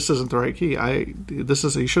he's like, this isn't the right key. Are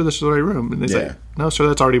you sure this is the right room? And he's like, no, sir,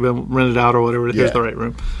 that's already been rented out or whatever. Here's the right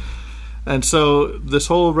room. And so this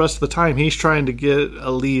whole rest of the time, he's trying to get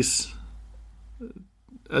Elise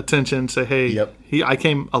attention, say, hey, I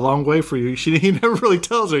came a long way for you. He never really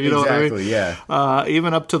tells her, you know what I mean? Yeah.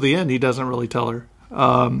 Even up to the end, he doesn't really tell her.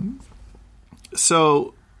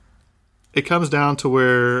 So it comes down to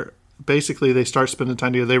where basically they start spending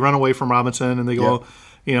time together. They run away from Robinson and they go,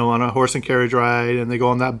 on a horse and carriage ride, and they go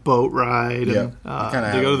on that boat ride, and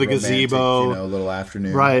they go to the gazebo, a little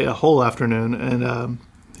afternoon, right, a whole afternoon, and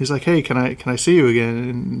he's like, hey, can I see you again?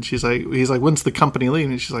 And he's like, when's the company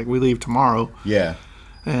leaving? And she's like, we leave tomorrow. Yeah,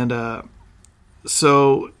 and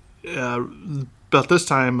so. About this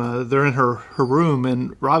time, they're in her room,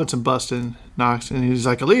 and Robinson busts in, knocks, and he's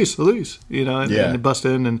like, Elise, you know, and they bust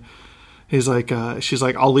in, and he's like, she's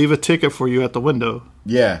like, I'll leave a ticket for you at the window.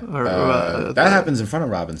 Yeah, that happens in front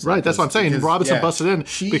of Robinson. Right, that's what I'm saying. Robinson busted in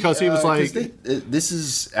because he was like, this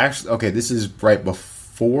is right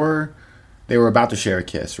before they were about to share a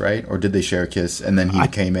kiss, right? Or did they share a kiss and then he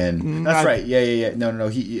came in? That's right. Yeah. No.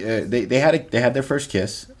 They had their first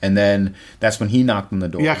kiss, and then that's when he knocked on the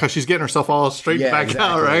door. Yeah, because she's getting herself all straightened back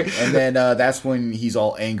out, right? And then that's when he's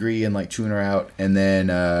all angry and like chewing her out, and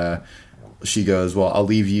then she goes, "Well, I'll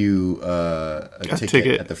leave you a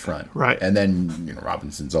ticket at the front." Right. And then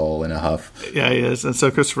Robinson's all in a huff. Yeah, he is. And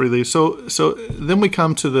so Christopher leaves. So then we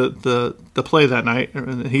come to the play that night,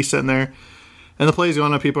 and he's sitting there. And the play's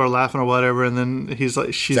going on, people are laughing or whatever, and then he's like,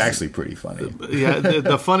 it's actually pretty funny. Yeah,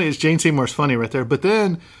 the funny is Jane Seymour's funny right there. But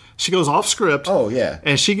then she goes off script. Oh, yeah.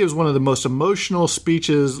 And she gives one of the most emotional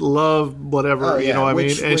speeches, love, whatever, you know what I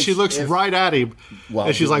mean? And she looks right at him.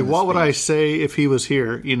 And she's like, what would I say if he was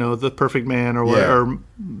here? You know, the perfect man or what? Or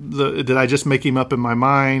did I just make him up in my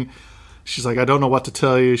mind? She's like, I don't know what to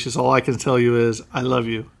tell you. She's all I can tell you is I love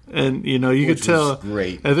you. And, you know, you could tell.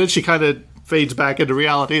 Great. And then she kind of fades back into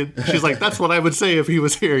reality. She's like, that's what I would say if he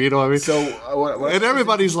was here. You know what I mean? So, and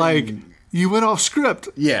everybody's like, you went off script.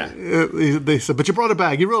 Yeah. They said, but you brought it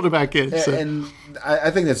back. You reeled it back in. So. And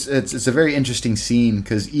I think it's a very interesting scene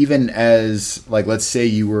because even as, like, let's say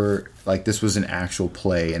you were, like, this was an actual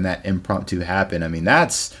play and that impromptu happened. I mean,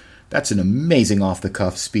 that's an amazing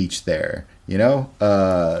off-the-cuff speech there. You know?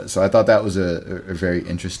 So I thought that was a very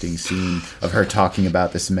interesting scene of her talking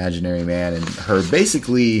about this imaginary man and her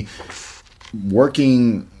basically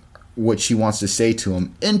working what she wants to say to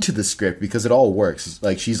him into the script because it all works.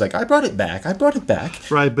 Like, she's like, I brought it back.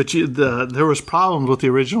 Right, but there was problems with the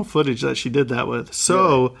original footage that she did that with.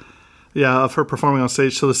 So, of her performing on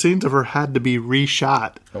stage. So the scenes of her had to be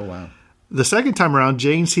reshot. Oh, wow. The second time around,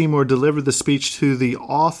 Jane Seymour delivered the speech to the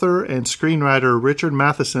author and screenwriter Richard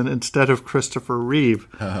Matheson instead of Christopher Reeve.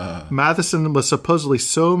 Matheson was supposedly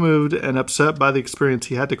so moved and upset by the experience,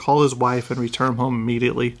 he had to call his wife and return home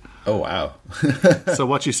immediately. Oh, wow. So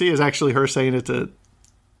what you see is actually her saying it to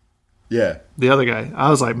the other guy. I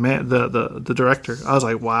was like, man, the director. I was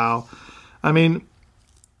like, wow. I mean,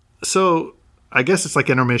 so I guess it's like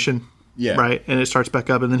intermission, right? And it starts back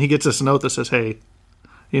up, and then he gets this note that says, hey,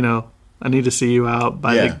 you know, I need to see you out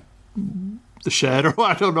by the shed, or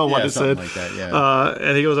I don't know what it said. Like that,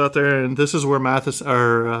 and he goes out there, and this is where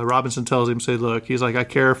Robinson tells him, "Say, look, he's like, I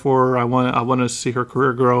care for her. I want to see her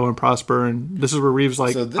career grow and prosper." And this is where Reeves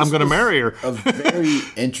like, I'm going to marry her. A very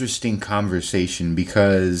interesting conversation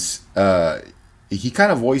because he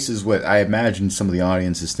kind of voices what I imagine some of the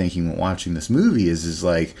audience is thinking when watching this movie is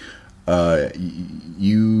like,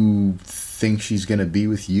 you think she's going to be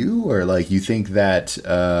with you, or like you think that.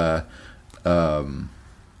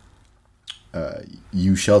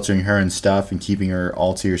 you sheltering her and stuff and keeping her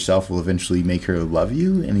all to yourself will eventually make her love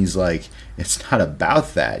you. And he's like, it's not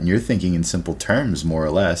about that. And you're thinking in simple terms, more or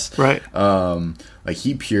less. Right. Like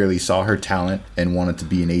he purely saw her talent and wanted to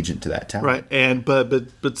be an agent to that talent. Right. And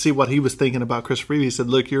but see what he was thinking about Christopher Reeve. He said,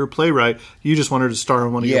 look, you're a playwright. You just wanted to star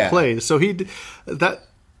in one of your plays. So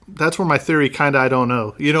that's where my theory kind of, I don't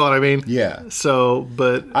know. You know what I mean? Yeah. So,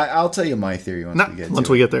 but I'll tell you my theory once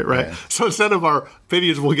we get there, right? Yeah. So instead of our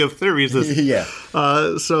opinions, we'll give theories. Yeah.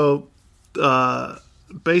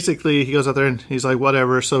 Basically, he goes out there and he's like,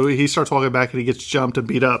 whatever. So he starts walking back and he gets jumped and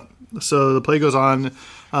beat up. So the play goes on.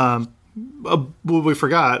 We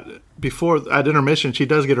forgot before at intermission, she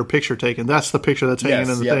does get her picture taken. That's the picture that's hanging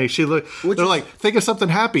in the thing. They're like, think of something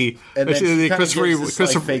happy. And then Christopher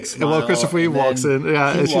Reeve walks in.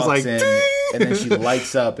 Yeah, and she's like, and then she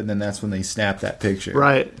lights up, and then that's when they snap that picture.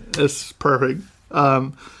 Right. It's perfect.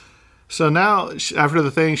 So now, after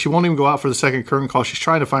the thing, she won't even go out for the second curtain call. She's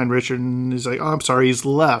trying to find Richard, and he's like, oh, I'm sorry, he's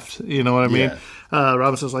left. You know what I mean?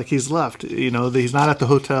 Robinson's like, he's left. You know, he's not at the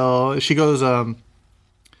hotel. She goes,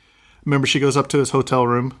 remember, she goes up to his hotel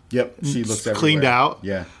room. Yep, she looks everywhere. Cleaned out.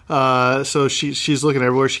 Yeah. So she's looking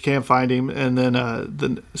everywhere. She can't find him, and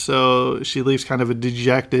then so she leaves kind of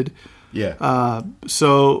dejected. Yeah.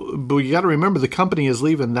 But you got to remember the company is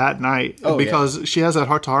leaving that night because she has that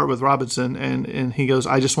heart-to-heart with Robinson, and he goes,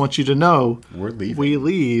 I just want you to know we're leaving. We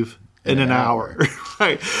leave in an hour.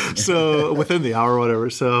 Right. So within the hour or whatever.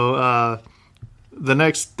 So the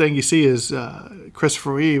next thing you see is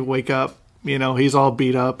Christopher Reeve wake up. You know, he's all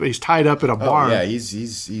beat up. He's tied up in a barn. Yeah,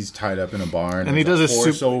 he's tied up in a barn. And he does this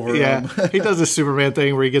he does this Superman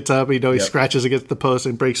thing where he gets up, he scratches against the post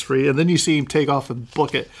and breaks free. And then you see him take off and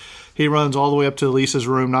book it. He runs all the way up to Lisa's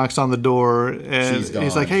room, knocks on the door, and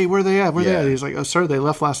he's like, hey, where are they at? Where are they at? He's like, oh, sir, they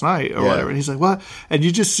left last night or whatever. And he's like, what? And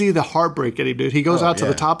you just see the heartbreak in him, dude. He goes out to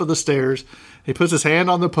the top of the stairs. He puts his hand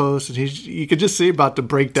on the post, and you could just see him about to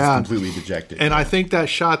break down. Completely dejected. And I think that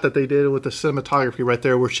shot that they did with the cinematography right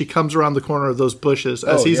there, where she comes around the corner of those bushes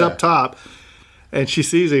as he's up top, and she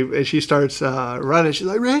sees him, and she starts running. She's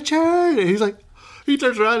like, Richard! And he's like, he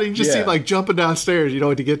turns around, and you just see him like jumping downstairs,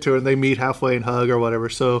 to get to her, and they meet halfway and hug or whatever.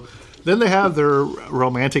 So then they have their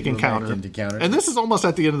romantic encounter. And this is almost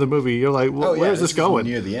at the end of the movie. You're like, where is this going?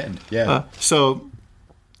 Near the end. Yeah.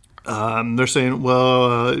 They're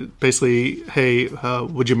saying, basically, hey,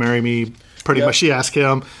 would you marry me? Pretty much, she asked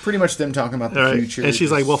him. Pretty much them talking about the future. And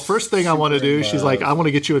she's like, well, first thing I want to do, she's like, I want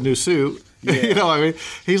to get you a new suit. Yeah. You know what I mean?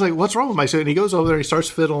 He's like, what's wrong with my suit? And he goes over there and he starts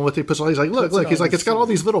fiddling with it. He puts all, he's like, look. He's like, it's got all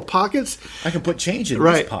these little pockets. I can put change in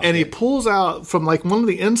this pocket. And he pulls out from like one of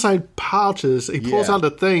the inside pouches, he pulls out a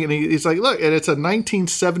thing and he's like, look, and it's a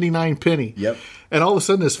 1979 penny. Yep. And all of a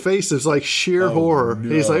sudden his face is like sheer horror.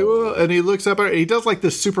 No. He's like, whoa. And he looks up at her and he does like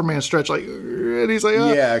this Superman stretch, like, and he's like,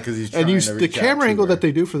 oh. Yeah, because he's trying to reach the camera angle that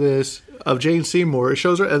they do for this of Jane Seymour, it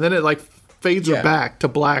shows her, and then it like fades her back to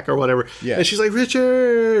black or whatever. Yeah. And she's like,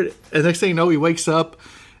 Richard. And next thing you know, he wakes up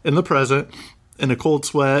in the present in a cold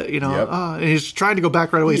sweat, and he's trying to go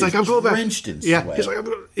back right away. He's like, I'm going back. Drenched in sweat. Yeah. He's like,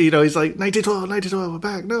 he's like, 1912, we're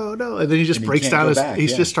back. No. And then he just breaks down. He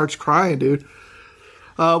just starts crying, dude.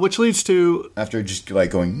 Which leads to... After just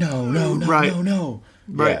like going, no. Right.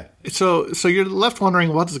 Yeah. So you're left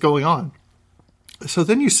wondering what's going on. So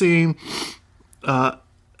then you see him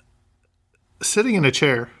sitting in a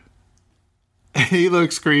chair. He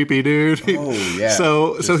looks creepy, dude. Oh, yeah.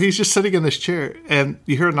 So he's just sitting in this chair, and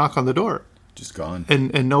you hear a knock on the door. Just gone.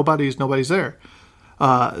 And nobody's there.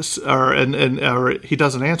 Or he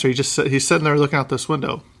doesn't answer. He's sitting there looking out this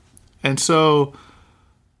window. And so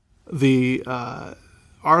the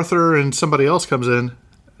Arthur and somebody else comes in,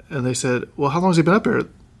 and they said, well, how long has he been up here?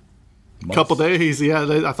 A couple days. Yeah,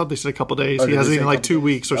 I thought they said a couple days. He hasn't even like 2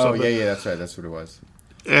 weeks or something. Oh, yeah, that's right. That's what it was.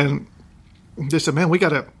 And they said, man, we got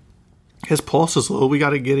to... His pulse is low. We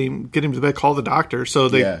got to get him to bed. Call the doctor. So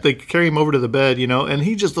they carry him over to the bed, and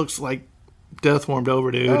he just looks like death warmed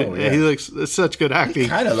over, dude. Oh, yeah. He looks it's such good acting. He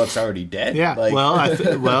kind of looks already dead. Yeah.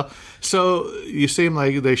 Well, so you see him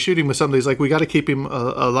like they shoot him with something. He's like, we got to keep him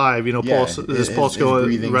alive. Pulse. His pulse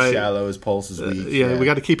going. His breathing shallow. His pulse is weak. We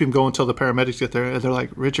got to keep him going until the paramedics get there. And they're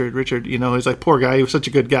like, Richard. He's like, poor guy. He was such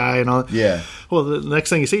a good guy and all. Yeah. Well, the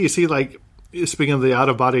next thing you see like, speaking of the out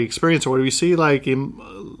of body experience or whatever, you see like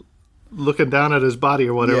him looking down at his body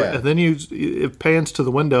or whatever, and then it pans to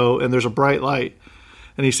the window and there's a bright light,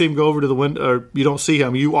 and you see him go over to the window, or you don't see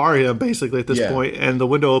him, you are him basically at this point, and the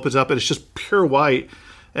window opens up and it's just pure white,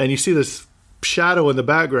 and you see this shadow in the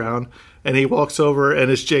background, and he walks over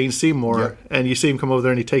and it's Jane Seymour, and you see him come over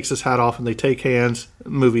there and he takes his hat off and they take hands,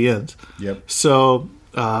 movie ends. So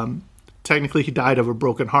technically he died of a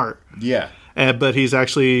broken heart, but he's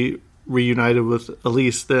actually reunited with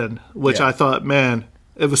Elise then, which I thought, man,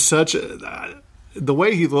 it was such the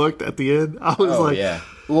way he looked at the end. I was like, yeah.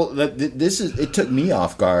 Well, it took me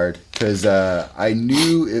off guard because I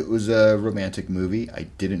knew it was a romantic movie. I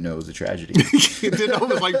didn't know it was a tragedy. you didn't know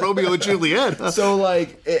it was like Romeo and Juliet. So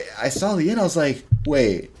like, I saw the end. I was like,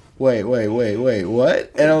 wait, what?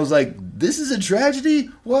 And I was like, this is a tragedy?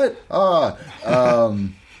 What?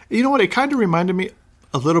 You know what? It kind of reminded me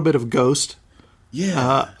a little bit of Ghost.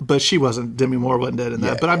 Yeah. But she wasn't. Demi Moore wasn't dead in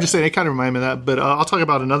that. But I'm just saying, it kind of reminded me of that. But I'll talk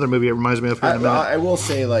about another movie it reminds me of here in a minute. I will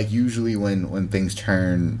say, like, usually when things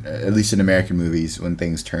turn, at least in American movies, when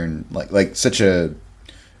things turn like such a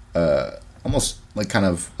almost like kind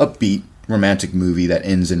of upbeat romantic movie that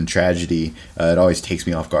ends in a tragedy, it always takes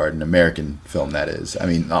me off guard. An American film, that is. I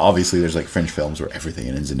mean, obviously there's like French films where everything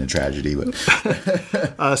ends in a tragedy, but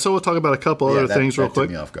so we'll talk about a couple other things real quick.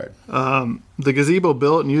 Took me off guard. The gazebo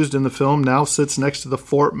built and used in the film now sits next to the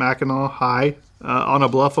Fort Mackinac High on a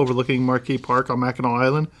bluff overlooking Marquee Park on Mackinac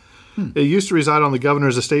Island. It used to reside on the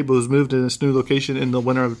governor's estate, but was moved in its new location in the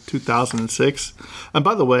winter of 2006. And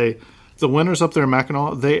by the way, the winters up there in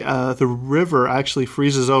Mackinac, the river actually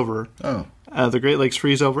freezes over. Oh. The Great Lakes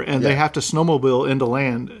freeze over, and they have to snowmobile into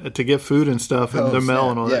land to get food and stuff, and their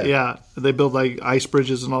mail and all that. Yeah, they build like ice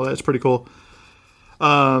bridges and all that. It's pretty cool.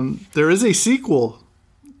 There is a sequel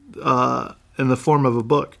in the form of a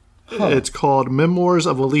book. It's called Memoirs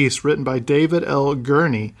of Elise, written by David L.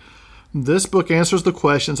 Gurney. This book answers the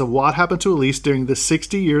questions of what happened to Elise during the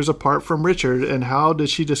 60 years apart from Richard, and how did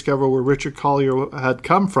she discover where Richard Collier had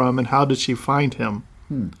come from, and how did she find him.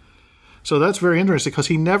 So that's very interesting, because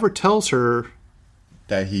he never tells her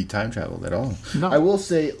that he time traveled at all. No. I will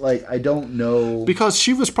say, like, I don't know, because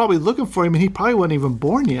she was probably looking for him, and he probably wasn't even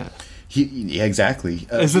born yet. Yeah, exactly.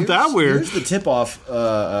 Isn't that weird? Here's the tip off.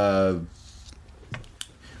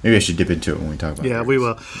 Maybe I should dip into it when we talk about it. Yeah, we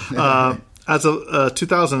will. As of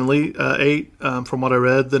 2008, from what I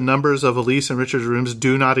read, the numbers of Elise and Richard's rooms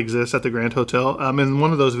do not exist at the Grand Hotel. In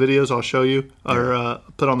one of those videos I'll show you, or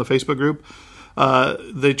put on the Facebook group,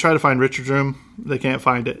 they try to find Richard's room. They can't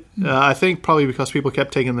find it. I think probably because people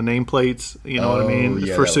kept taking the nameplates, you know what I mean,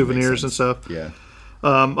 for souvenirs and stuff. Yeah.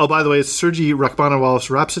 By the way, it's Sergei Rachmaninoff's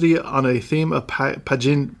Rhapsody on a theme of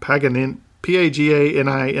Paganini,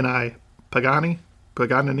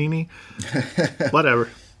 Paganini, whatever.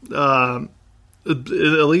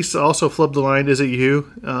 Elise also flipped the line, "Is it you?"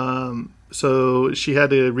 So she had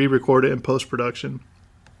to re-record it in post-production.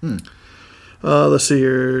 Let's see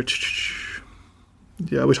here.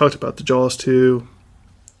 Yeah, we talked about the Jaws too.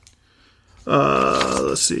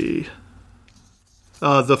 Let's see.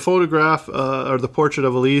 The photograph or the portrait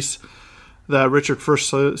of Elise that Richard first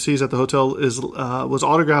sees at the hotel was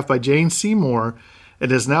autographed by Jane Seymour.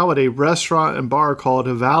 It is now at a restaurant and bar called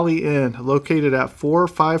Valley Inn, located at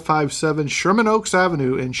 4557 Sherman Oaks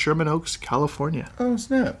Avenue in Sherman Oaks, California. Oh,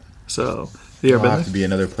 snap. So, that'll have to be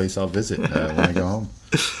another place I'll visit when I go home.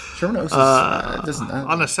 Sherman Oaks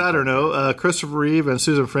on a sadder note, Christopher Reeve and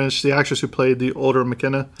Susan French, the actress who played the older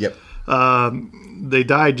McKenna, they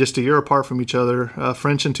died just a year apart from each other.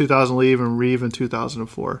 French in 2000 and Reeve in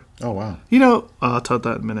 2004. Oh, wow. You know, I'll tell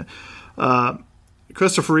that in a minute.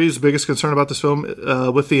 Christopher Reeve's biggest concern about this film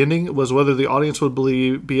with the ending was whether the audience would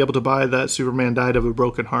be able to buy that Superman died of a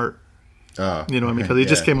broken heart. You know what I mean? Because he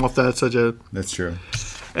just came off that such a... That's true.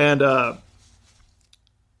 And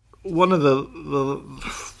one of the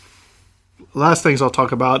last things I'll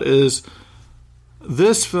talk about is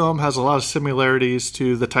this film has a lot of similarities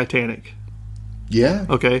to the Titanic. Yeah.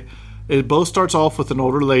 Okay. It both starts off with an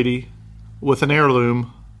older lady with an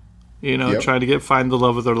heirloom, trying to find the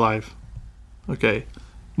love of their life. Okay,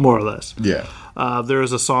 more or less. Yeah. There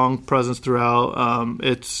is a song presence throughout.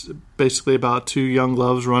 It's basically about two young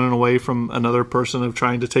loves running away from another person of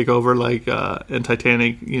trying to take over, like in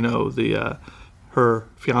Titanic, her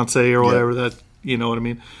fiance or whatever, that, you know what I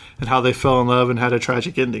mean, and how they fell in love and had a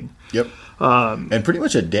tragic ending. Yep. And pretty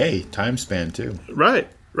much a day time span too. Right.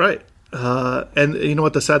 And you know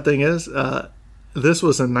what the sad thing is? This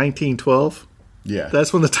was in 1912. Yeah.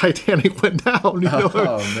 That's when the Titanic went down.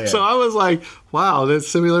 Man. So I was like, wow, the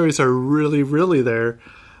similarities are really, really there.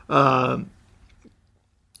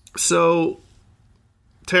 So,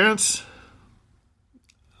 Terrence,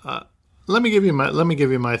 let me give you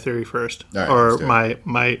my theory first, right, or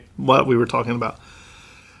my what we were talking about.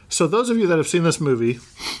 So those of you that have seen this movie,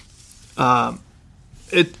 and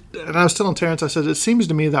I was telling Terrence, I said, it seems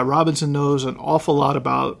to me that Robinson knows an awful lot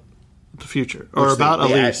about the future, or which about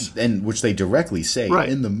Elise, and which they directly say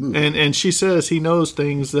in the movie. And she says he knows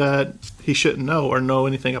things that he shouldn't know or know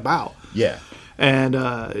anything about. Yeah.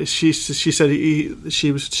 And she said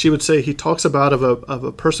she would say he talks about of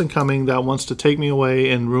a person coming that wants to take me away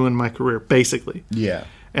and ruin my career, basically. Yeah.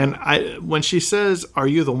 And when she says, "Are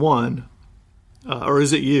you the one?" Or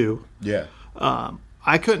is it you? Yeah.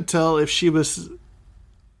 I couldn't tell if she was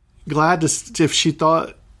glad if she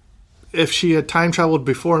thought if she had time traveled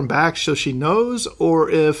before and back so she knows, or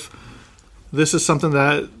if this is something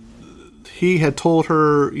that he had told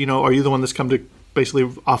her, are you the one that's come to basically,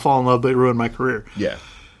 I'll fall in love but ruin my career. Yeah.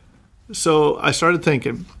 So I started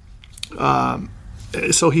thinking,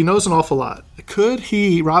 so he knows an awful lot. Could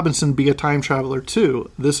Robinson, be a time traveler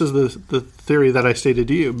too? This is the theory that I stated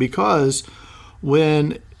to you, because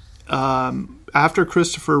when after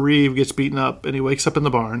Christopher Reeve gets beaten up and he wakes up in the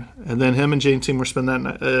barn, and then him and Jane Seymour spend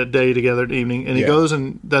that day together in the evening, and he goes,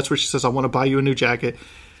 and that's where she says, "I want to buy you a new jacket,"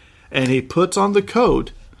 and he puts on the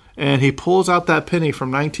coat and he pulls out that penny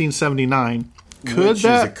from 1979. Which is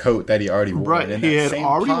a coat that he already wore. Right, in he that had same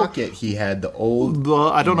already pocket. He had the old.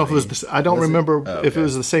 I don't know if it was. I don't remember if it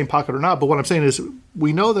was Okay. the same pocket or not. But what I'm saying is,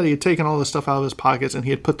 we know that he had taken all this stuff out of his pockets and he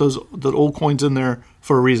had put the old coins in there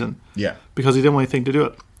for a reason. Yeah. Because he didn't want anything to do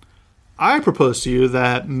it. I propose to you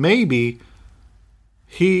that maybe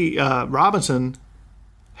Robinson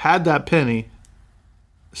had that penny,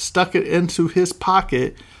 stuck it into his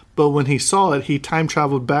pocket, but when he saw it, he time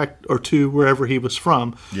traveled back or to wherever he was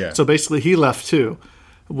from. Yeah. So basically, he left too,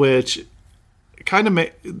 which kind of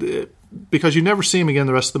because you never see him again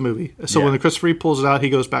the rest of the movie. So Yeah. when the Christopher Reeve pulls it out, he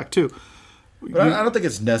goes back too. But I don't think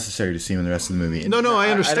it's necessary to see him in the rest of the movie. No, I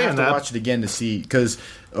understand I'd have that. to watch it again to see, because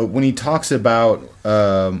when he talks about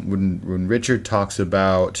when Richard talks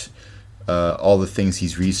about all the things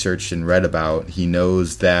he's researched and read about, he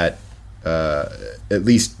knows that at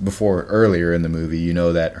least before earlier in the movie,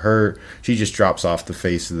 that she just drops off the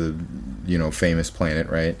face of the famous planet,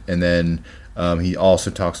 right? And then he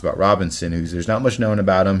also talks about Robinson, there's not much known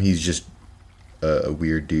about him. He's just a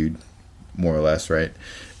weird dude, more or less, right?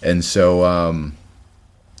 And so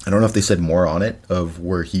I don't know if they said more on it of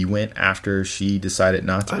where he went after she decided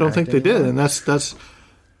not to. I don't think they did, and that's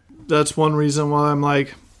one reason why I'm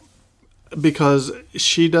like, because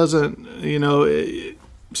she doesn't,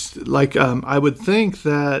 I would think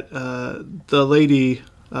that the lady,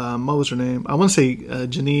 what was her name? I want to say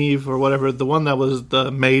Genevieve or whatever, the one that was the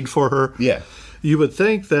maid for her. Yeah. You would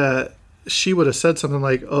think that she would have said something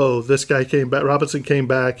like, "Oh, this guy came back. Robinson came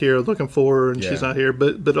back here looking for her, and she's not here."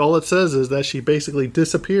 But all it says is that she basically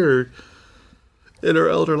disappeared in her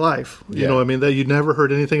elder life. You know what I mean? That you never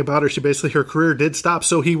heard anything about her. She basically, her career did stop.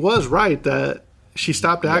 So he was right that she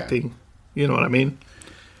stopped acting. You know what I mean?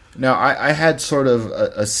 Now, I had sort of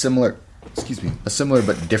a similar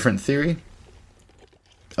but different theory.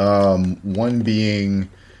 One being,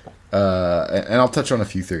 and I'll touch on a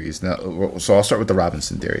few theories now. So I'll start with the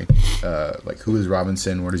Robinson theory. Who is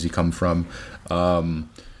Robinson? Where does he come from?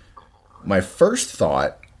 My first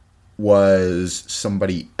thought was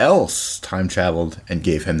somebody else time traveled and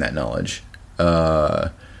gave him that knowledge.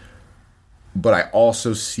 But I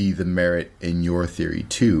also see the merit in your theory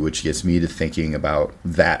too, which gets me to thinking about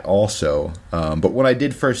that also. But when I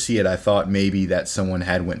did first see it, I thought maybe that someone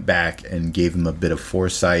had went back and gave him a bit of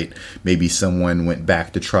foresight. Maybe someone went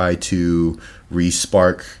back to try to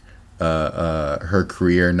re-spark her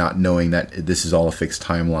career, not knowing that this is all a fixed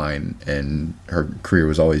timeline and her career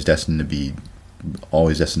was always destined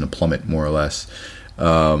to plummet, more or less.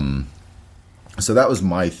 So that was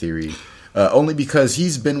my theory. Only because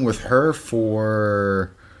he's been with her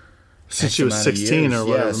for since she was 16 or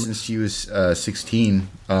whatever. Yeah, since she was 16.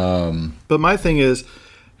 But my thing is,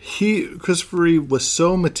 Christopher Reeve was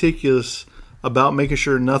so meticulous about making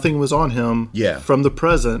sure nothing was on him from the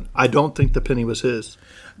present. I don't think the penny was his.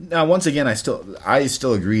 Now, once again, I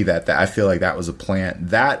still agree that I feel like that was a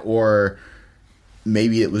plant. That, or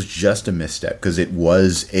maybe it was just a misstep because it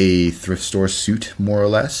was a thrift store suit, more or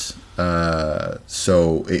less.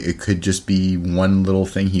 So it could just be one little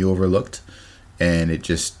thing he overlooked, and it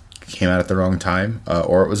just came out at the wrong time,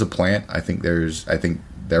 or it was a plant. I think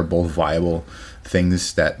they're both viable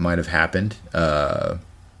things that might have happened. But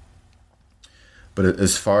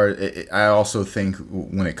as far, I also think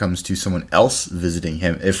when it comes to someone else visiting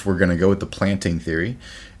him, if we're going to go with the planting theory,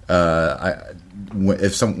 when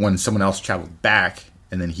someone else traveled back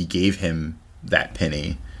and then he gave him that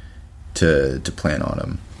penny to plant on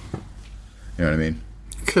him. You know what I mean?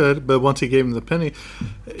 Could, but once he gave him the penny,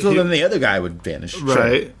 so then the other guy would vanish,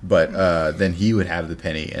 right? Sure. But then he would have the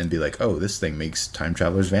penny and be like, "Oh, this thing makes time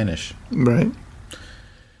travelers vanish." Right.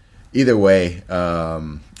 Either way,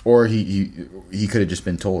 Or he could have just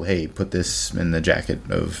been told, "Hey, put this in the jacket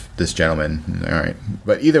of this gentleman." All right,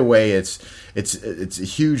 but either way, it's a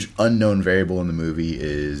huge unknown variable in the movie.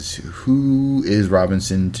 Is who is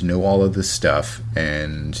Robinson to know all of this stuff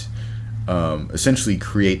and essentially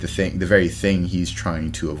create the very thing he's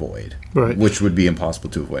trying to avoid, right? Which would be impossible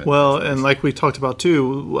to avoid. Well, and like we talked about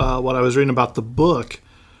too, what I was reading about the book.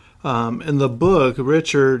 In the book,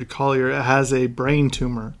 Richard Collier has a brain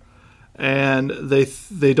tumor. And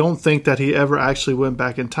they don't think that he ever actually went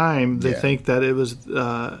back in time. They think that it was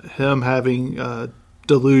him having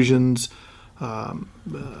delusions.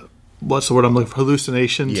 What's the word I'm looking for?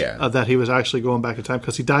 Hallucinations. That he was actually going back in time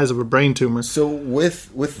because he dies of a brain tumor. So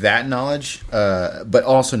with that knowledge, but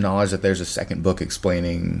also knowledge that there's a second book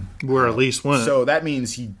explaining where Elise went. So that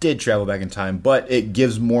means he did travel back in time, but it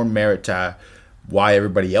gives more merit to why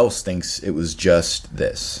everybody else thinks it was just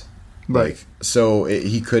this. Right.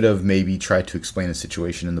 He could have maybe tried to explain a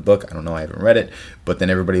situation in the book. I don't know. I haven't read it. But then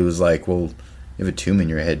everybody was like, well, you have a tomb in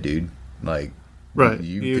your head, dude. Like, right.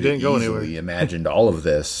 You didn't go anywhere. Imagined all of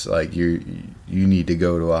this. Like, you need to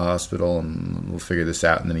go to a hospital and we'll figure this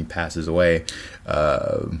out. And then he passes away.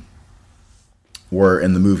 Where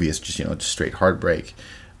in the movie, it's just straight heartbreak.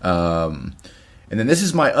 And then this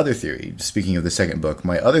is my other theory. Speaking of the second book,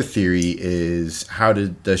 my other theory is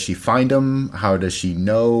does she find him? How does she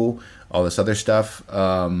know all this other stuff?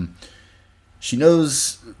 She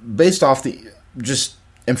knows based off the just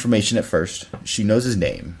information at first. She knows his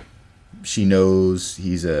name. She knows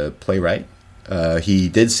he's a playwright. He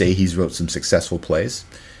did say he's wrote some successful plays,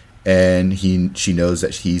 and she knows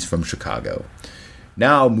that he's from Chicago.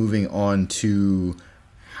 Now moving on to.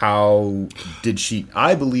 How did she?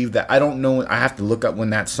 I believe that I don't know. I have to look up when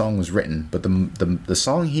that song was written. But the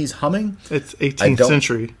song he's humming, it's 18th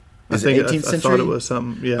century. Is it 18th century? I thought it was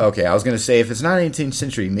something. Yeah. Okay, I was going to say if it's not 18th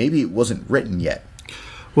century, maybe it wasn't written yet.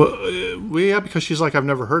 Well, because she's like I've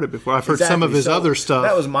never heard it before. I've heard some of his other stuff.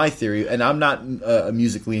 That was my theory, and I'm not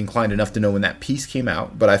musically inclined enough to know when that piece came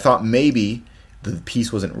out. But I thought maybe the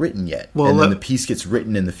piece wasn't written yet, and then the piece gets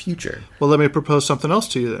written in the future. Well, let me propose something else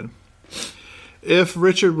to you then. If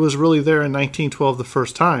Richard was really there in 1912 the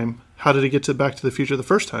first time, how did he get Back to the Future the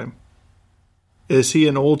first time? Is he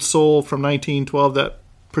an old soul from 1912 that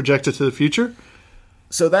projected to the future?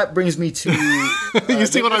 So that brings me to... you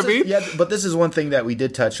see what I mean? Yeah, but this is one thing that we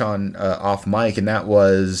did touch on off mic, and that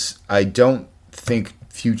was I don't think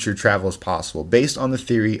future travel is possible. Based on the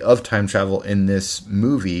theory of time travel in this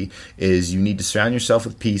movie is you need to surround yourself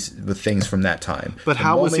with things from that time. But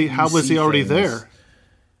how was he already there?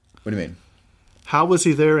 What do you mean? How was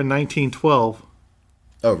he there in 1912?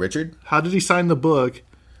 Oh, Richard? How did he sign the book?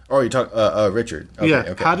 Oh, you talk Richard. Okay, yeah.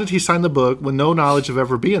 Okay. How did he sign the book with no knowledge of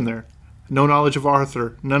ever being there? No knowledge of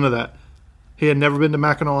Arthur. None of that. He had never been to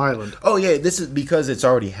Mackinac Island. Oh, yeah. This is because it's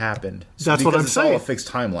already happened. That's what I'm saying. It's all a fixed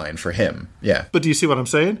timeline for him. Yeah. But do you see what I'm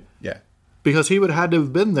saying? Yeah. Because he would have had to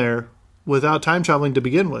have been there without time traveling to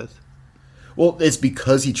begin with. Well, it's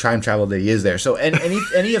because he time traveled that he is there. So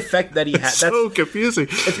any effect that he had... That's so confusing.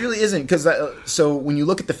 It really isn't. Because so when you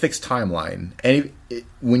look at the fixed timeline,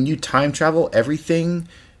 when you time travel, everything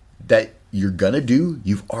that you're going to do,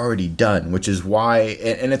 you've already done. Which is why...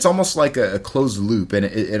 And it's almost like a closed loop. And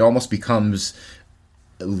it almost becomes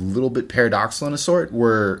a little bit paradoxical in a sort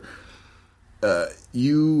where...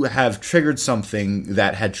 you have triggered something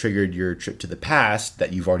that had triggered your trip to the past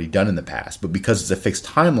that you've already done in the past, but because it's a fixed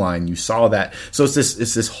timeline, you saw that. So it's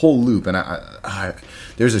this whole loop, and I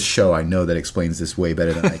there's a show I know that explains this way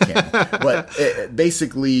better than I can. But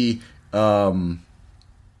basically,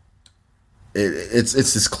 it's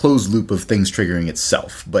this closed loop of things triggering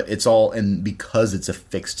itself, but it's all because it's a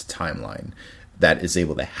fixed timeline that is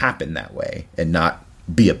able to happen that way and not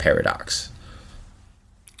be a paradox.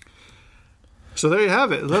 So there you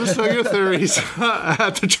have it. Let us know your theories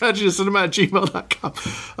at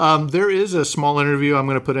thetragedyofcinema@gmail.com. There is a small interview I'm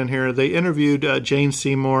going to put in here. They interviewed Jane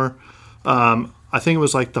Seymour. I think it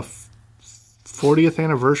was like the 40th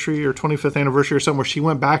anniversary or 25th anniversary or something where she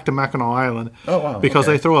went back to Mackinac Island. Oh, wow. Because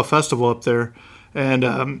they throw a festival up there. And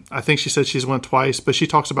I think she said she's went twice, but she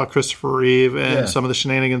talks about Christopher Reeve and some of the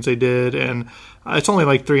shenanigans they did. And it's only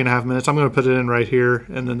like 3.5 minutes. I'm going to put it in right here,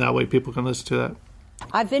 and then that way people can listen to that.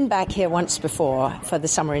 I've been back here once before for the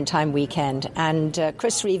Summer in Time weekend, and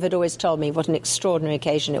Chris Reeve had always told me what an extraordinary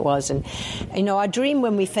occasion it was. And, our dream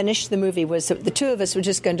when we finished the movie was that the two of us were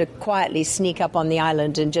just going to quietly sneak up on the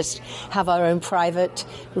island and just have our own private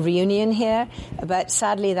reunion here. But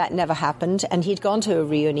sadly, that never happened. And he'd gone to a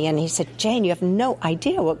reunion, and he said, Jane, you have no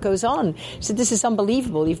idea what goes on. He said, this is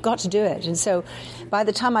unbelievable. You've got to do it. And so by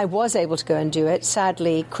the time I was able to go and do it,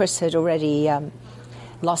 sadly, Chris had already...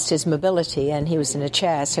 lost his mobility and he was in a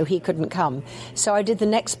chair, so he couldn't come. So I did the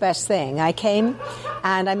next best thing. I came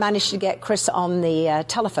and I managed to get Chris on the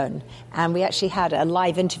telephone, and we actually had a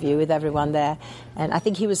live interview with everyone there. And I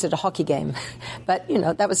think he was at a hockey game. But,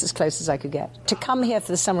 that was as close as I could get. To come here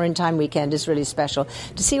for the Summer in Time weekend is really special.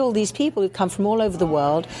 To see all these people who come from all over the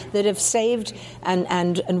world that have saved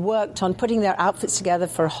and worked on putting their outfits together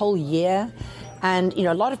for a whole year. And,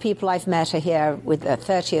 a lot of people I've met are here with their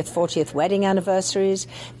 30th, 40th wedding anniversaries.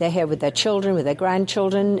 They're here with their children, with their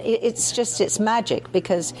grandchildren. It's magic,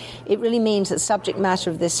 because it really means that the subject matter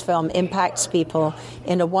of this film impacts people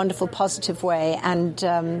in a wonderful, positive way, and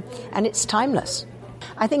it's timeless.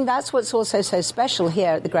 I think that's what's also so special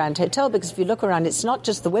here at the Grand Hotel, because if you look around, it's not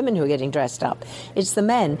just the women who are getting dressed up, it's the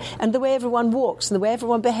men. And the way everyone walks and the way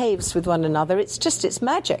everyone behaves with one another, it's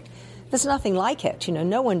magic. There's nothing like it,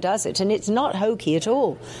 no one does it, and it's not hokey at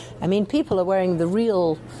all. I mean, people are wearing the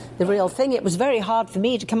real thing. It was very hard for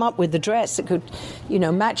me to come up with the dress that could,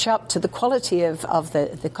 match up to the quality of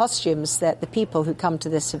the costumes that the people who come to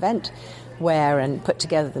this event wear and put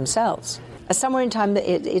together themselves. Somewhere in Time,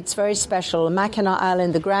 it's very special. Mackinac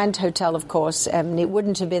Island, the Grand Hotel, of course, it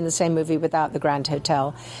wouldn't have been the same movie without the Grand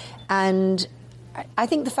Hotel. And I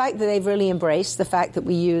think the fact that they've really embraced the fact that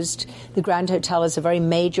we used the Grand Hotel as a very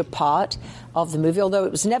major part of the movie, although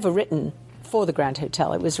it was never written for the Grand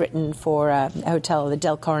Hotel. It was written for a hotel, the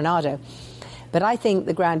Del Coronado. But I think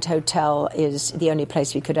the Grand Hotel is the only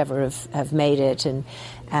place we could ever have made it.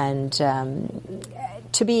 And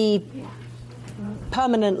to be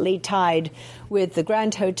permanently tied with the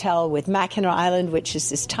Grand Hotel, with Mackinac Island, which is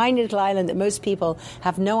this tiny little island that most people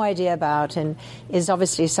have no idea about and is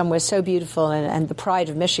obviously somewhere so beautiful and the pride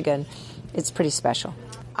of Michigan, it's pretty special.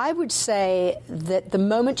 I would say that the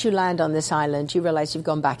moment you land on this island, you realize you've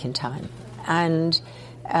gone back in time. And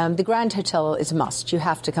the Grand Hotel is a must. You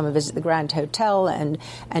have to come and visit the Grand Hotel, and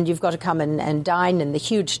you've got to come and dine in the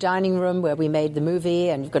huge dining room where we made the movie,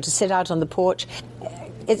 and you've got to sit out on the porch.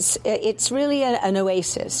 It's really an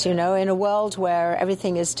oasis, in a world where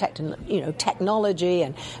everything is technology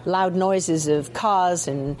and loud noises of cars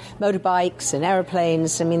and motorbikes and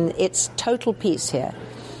airplanes. I mean, it's total peace here.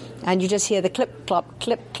 And you just hear the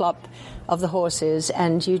clip-clop of the horses,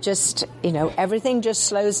 and you just, everything just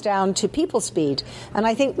slows down to people speed. And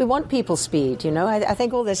I think we want people speed, I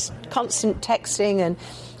think all this constant texting and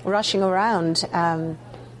rushing around,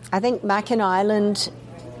 I think Mackinac Island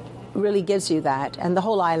really gives you that, and the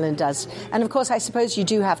whole island does. And of course, I suppose you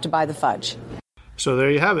do have to buy the fudge. So there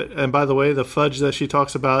you have it. And by the way, the fudge that she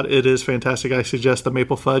talks about, it is fantastic. I suggest the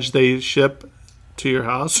maple fudge they ship to your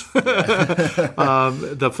house.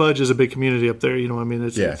 The fudge is a big community up there.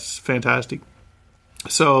 It's fantastic.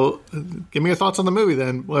 So, give me your thoughts on the movie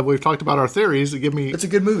then. Well, we've talked about our theories. It's a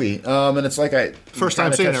good movie, and it's like first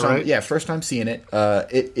time seeing it, right? Yeah, first time seeing it.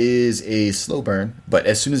 It is a slow burn, but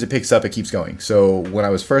as soon as it picks up, it keeps going. So when I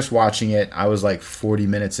was first watching it, I was like 40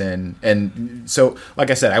 minutes in, and so like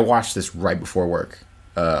I said, I watched this right before work.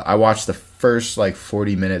 I watched the first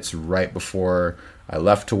 40 minutes right before I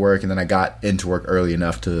left to work, and then I got into work early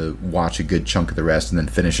enough to watch a good chunk of the rest, and then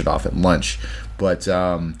finish it off at lunch. But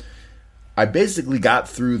I basically got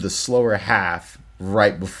through the slower half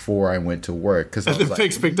right before I went to work, because I was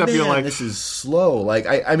like, picked up, you're like, this is slow.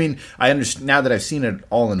 I mean, I understand now that I've seen it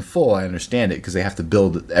all in full. I understand it, because they have to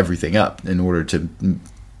build everything up in order to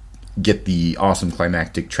get the awesome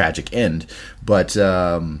climactic tragic end. But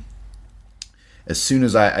as soon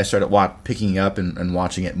as I started picking up and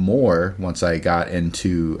watching it more, once I got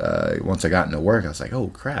into work, I was like, oh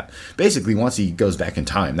crap! Basically, once he goes back in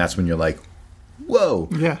time, that's when you're like, whoa,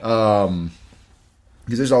 yeah.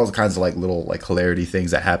 Because there's all kinds of little hilarity things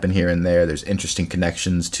that happen here and there. There's interesting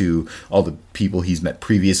connections to all the people he's met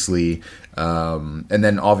previously, and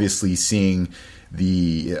then obviously seeing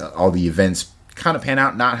all the events kind of pan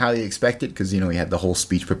out not how he expected, because he had the whole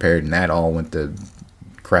speech prepared and that all went to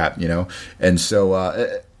crap, and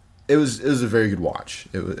so it was a very good watch.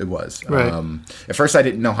 It was. Right. At first, I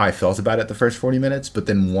didn't know how I felt about it the first 40 minutes, but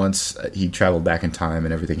then once he traveled back in time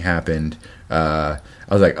and everything happened, I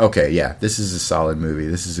was like, okay, yeah, this is a solid movie.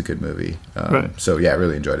 This is a good movie. Right. So yeah, I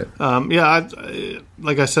really enjoyed it.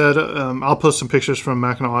 Like I said, I'll post some pictures from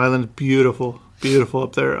Mackinac Island. Beautiful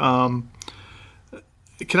up there.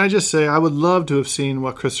 Can I just say, I would love to have seen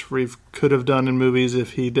what Christopher Reeve could have done in movies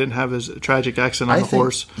if he didn't have his tragic accident on the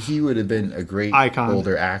horse. He would have been a great icon,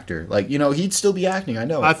 older actor. He'd still be acting. I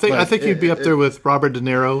know. I think he'd be up there with Robert De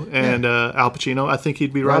Niro and Al Pacino. I think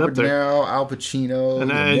he'd be right up there. Robert De Niro, Al Pacino,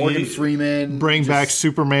 and Morgan Freeman. Bring back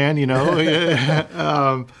Superman.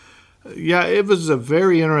 Yeah, it was a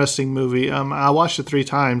very interesting movie. I watched it 3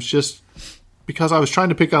 times just because I was trying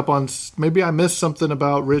to pick up on maybe I missed something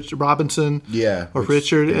about Rich Robinson, or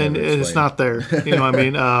Richard, and it's not there. You know what I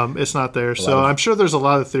mean? It's not there. So I'm sure there's a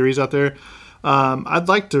lot of theories out there. I'd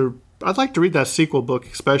like to read that sequel book,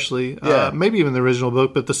 especially maybe even the original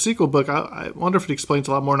book, but the sequel book. I wonder if it explains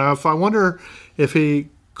a lot more now. I wonder if he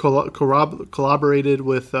collaborated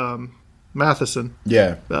with Matheson,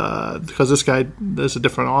 because this guy is a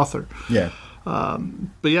different author.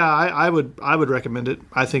 But yeah, I would recommend it.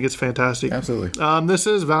 I think it's fantastic. Absolutely. This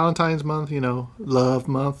is Valentine's month, love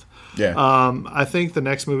month. I think the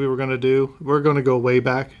next movie we're going to go way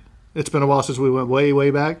back. It's been a while since we went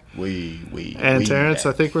way back. And Terrence,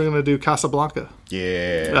 I think we're going to do Casablanca.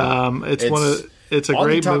 It's a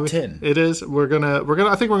great top movie. 10. It is. I think we're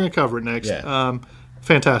going to cover it next.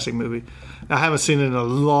 Fantastic movie. I haven't seen it in a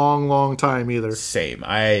long time either. Same.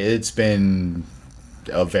 It's been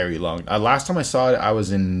a very long. Last time I saw it, I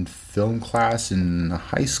was in film class in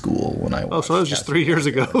high school when I. So that was just 3 years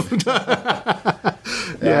ago.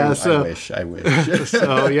 I wish.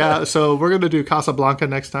 So we're gonna do Casablanca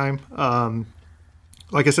next time.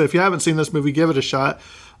 Like I said, if you haven't seen this movie, give it a shot.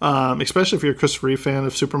 Especially if you're a Christopher Reeve fan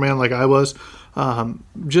of Superman, like I was,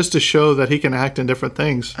 just to show that he can act in different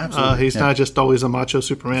things. Absolutely, he's not just always a macho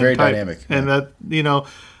Superman. Very type. dynamic, and that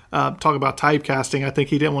talk about typecasting. I think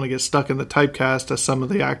he didn't want to get stuck in the typecast as some of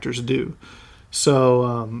the actors do.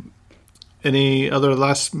 So, any other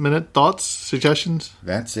last minute thoughts, suggestions?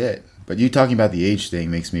 That's it. But you talking about the age thing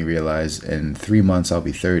makes me realize in 3 months I'll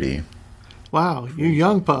be 30. Wow, you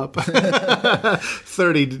young pup.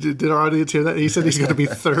 30. Did our audience hear that? He said he's going to be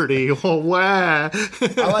 30. Oh, wow.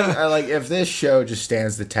 I like if this show just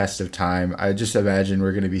stands the test of time, I just imagine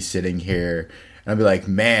we're going to be sitting here and I'll be like,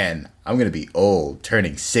 man, I'm going to be old,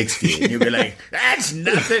 turning 60. And you'll be like, that's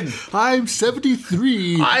nothing. I'm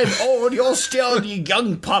 73. I'm old. You're still a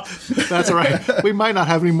young pup. That's right. We might not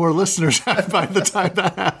have any more listeners by the time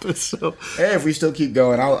that happens. So, hey, if we still keep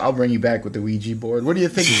going, I'll bring you back with the Ouija board. What do you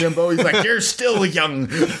think, Jimbo? He's like, you're still young.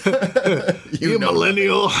 you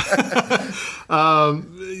millennial.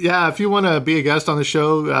 If you want to be a guest on the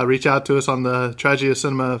show, reach out to us on the Tragedy of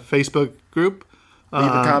Cinema Facebook group. Leave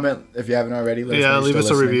a comment if you haven't already. Leave us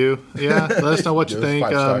a review. Let us know what you think.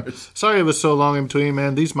 Sorry it was so long in between,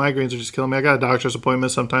 man. These migraines are just killing me. I got a doctor's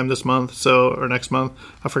appointment sometime this month, or next month.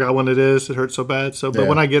 I forgot when it is. It hurts so bad. But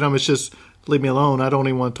when I get them, it's just leave me alone. I don't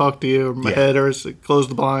even want to talk to you. Or my head hurts. Close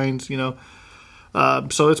the blinds.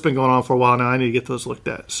 So it's been going on for a while now. I need to get those looked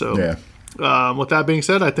at. So with that being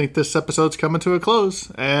said, I think this episode's coming to a close,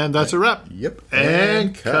 and that's a wrap. Yep.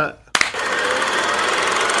 And cut.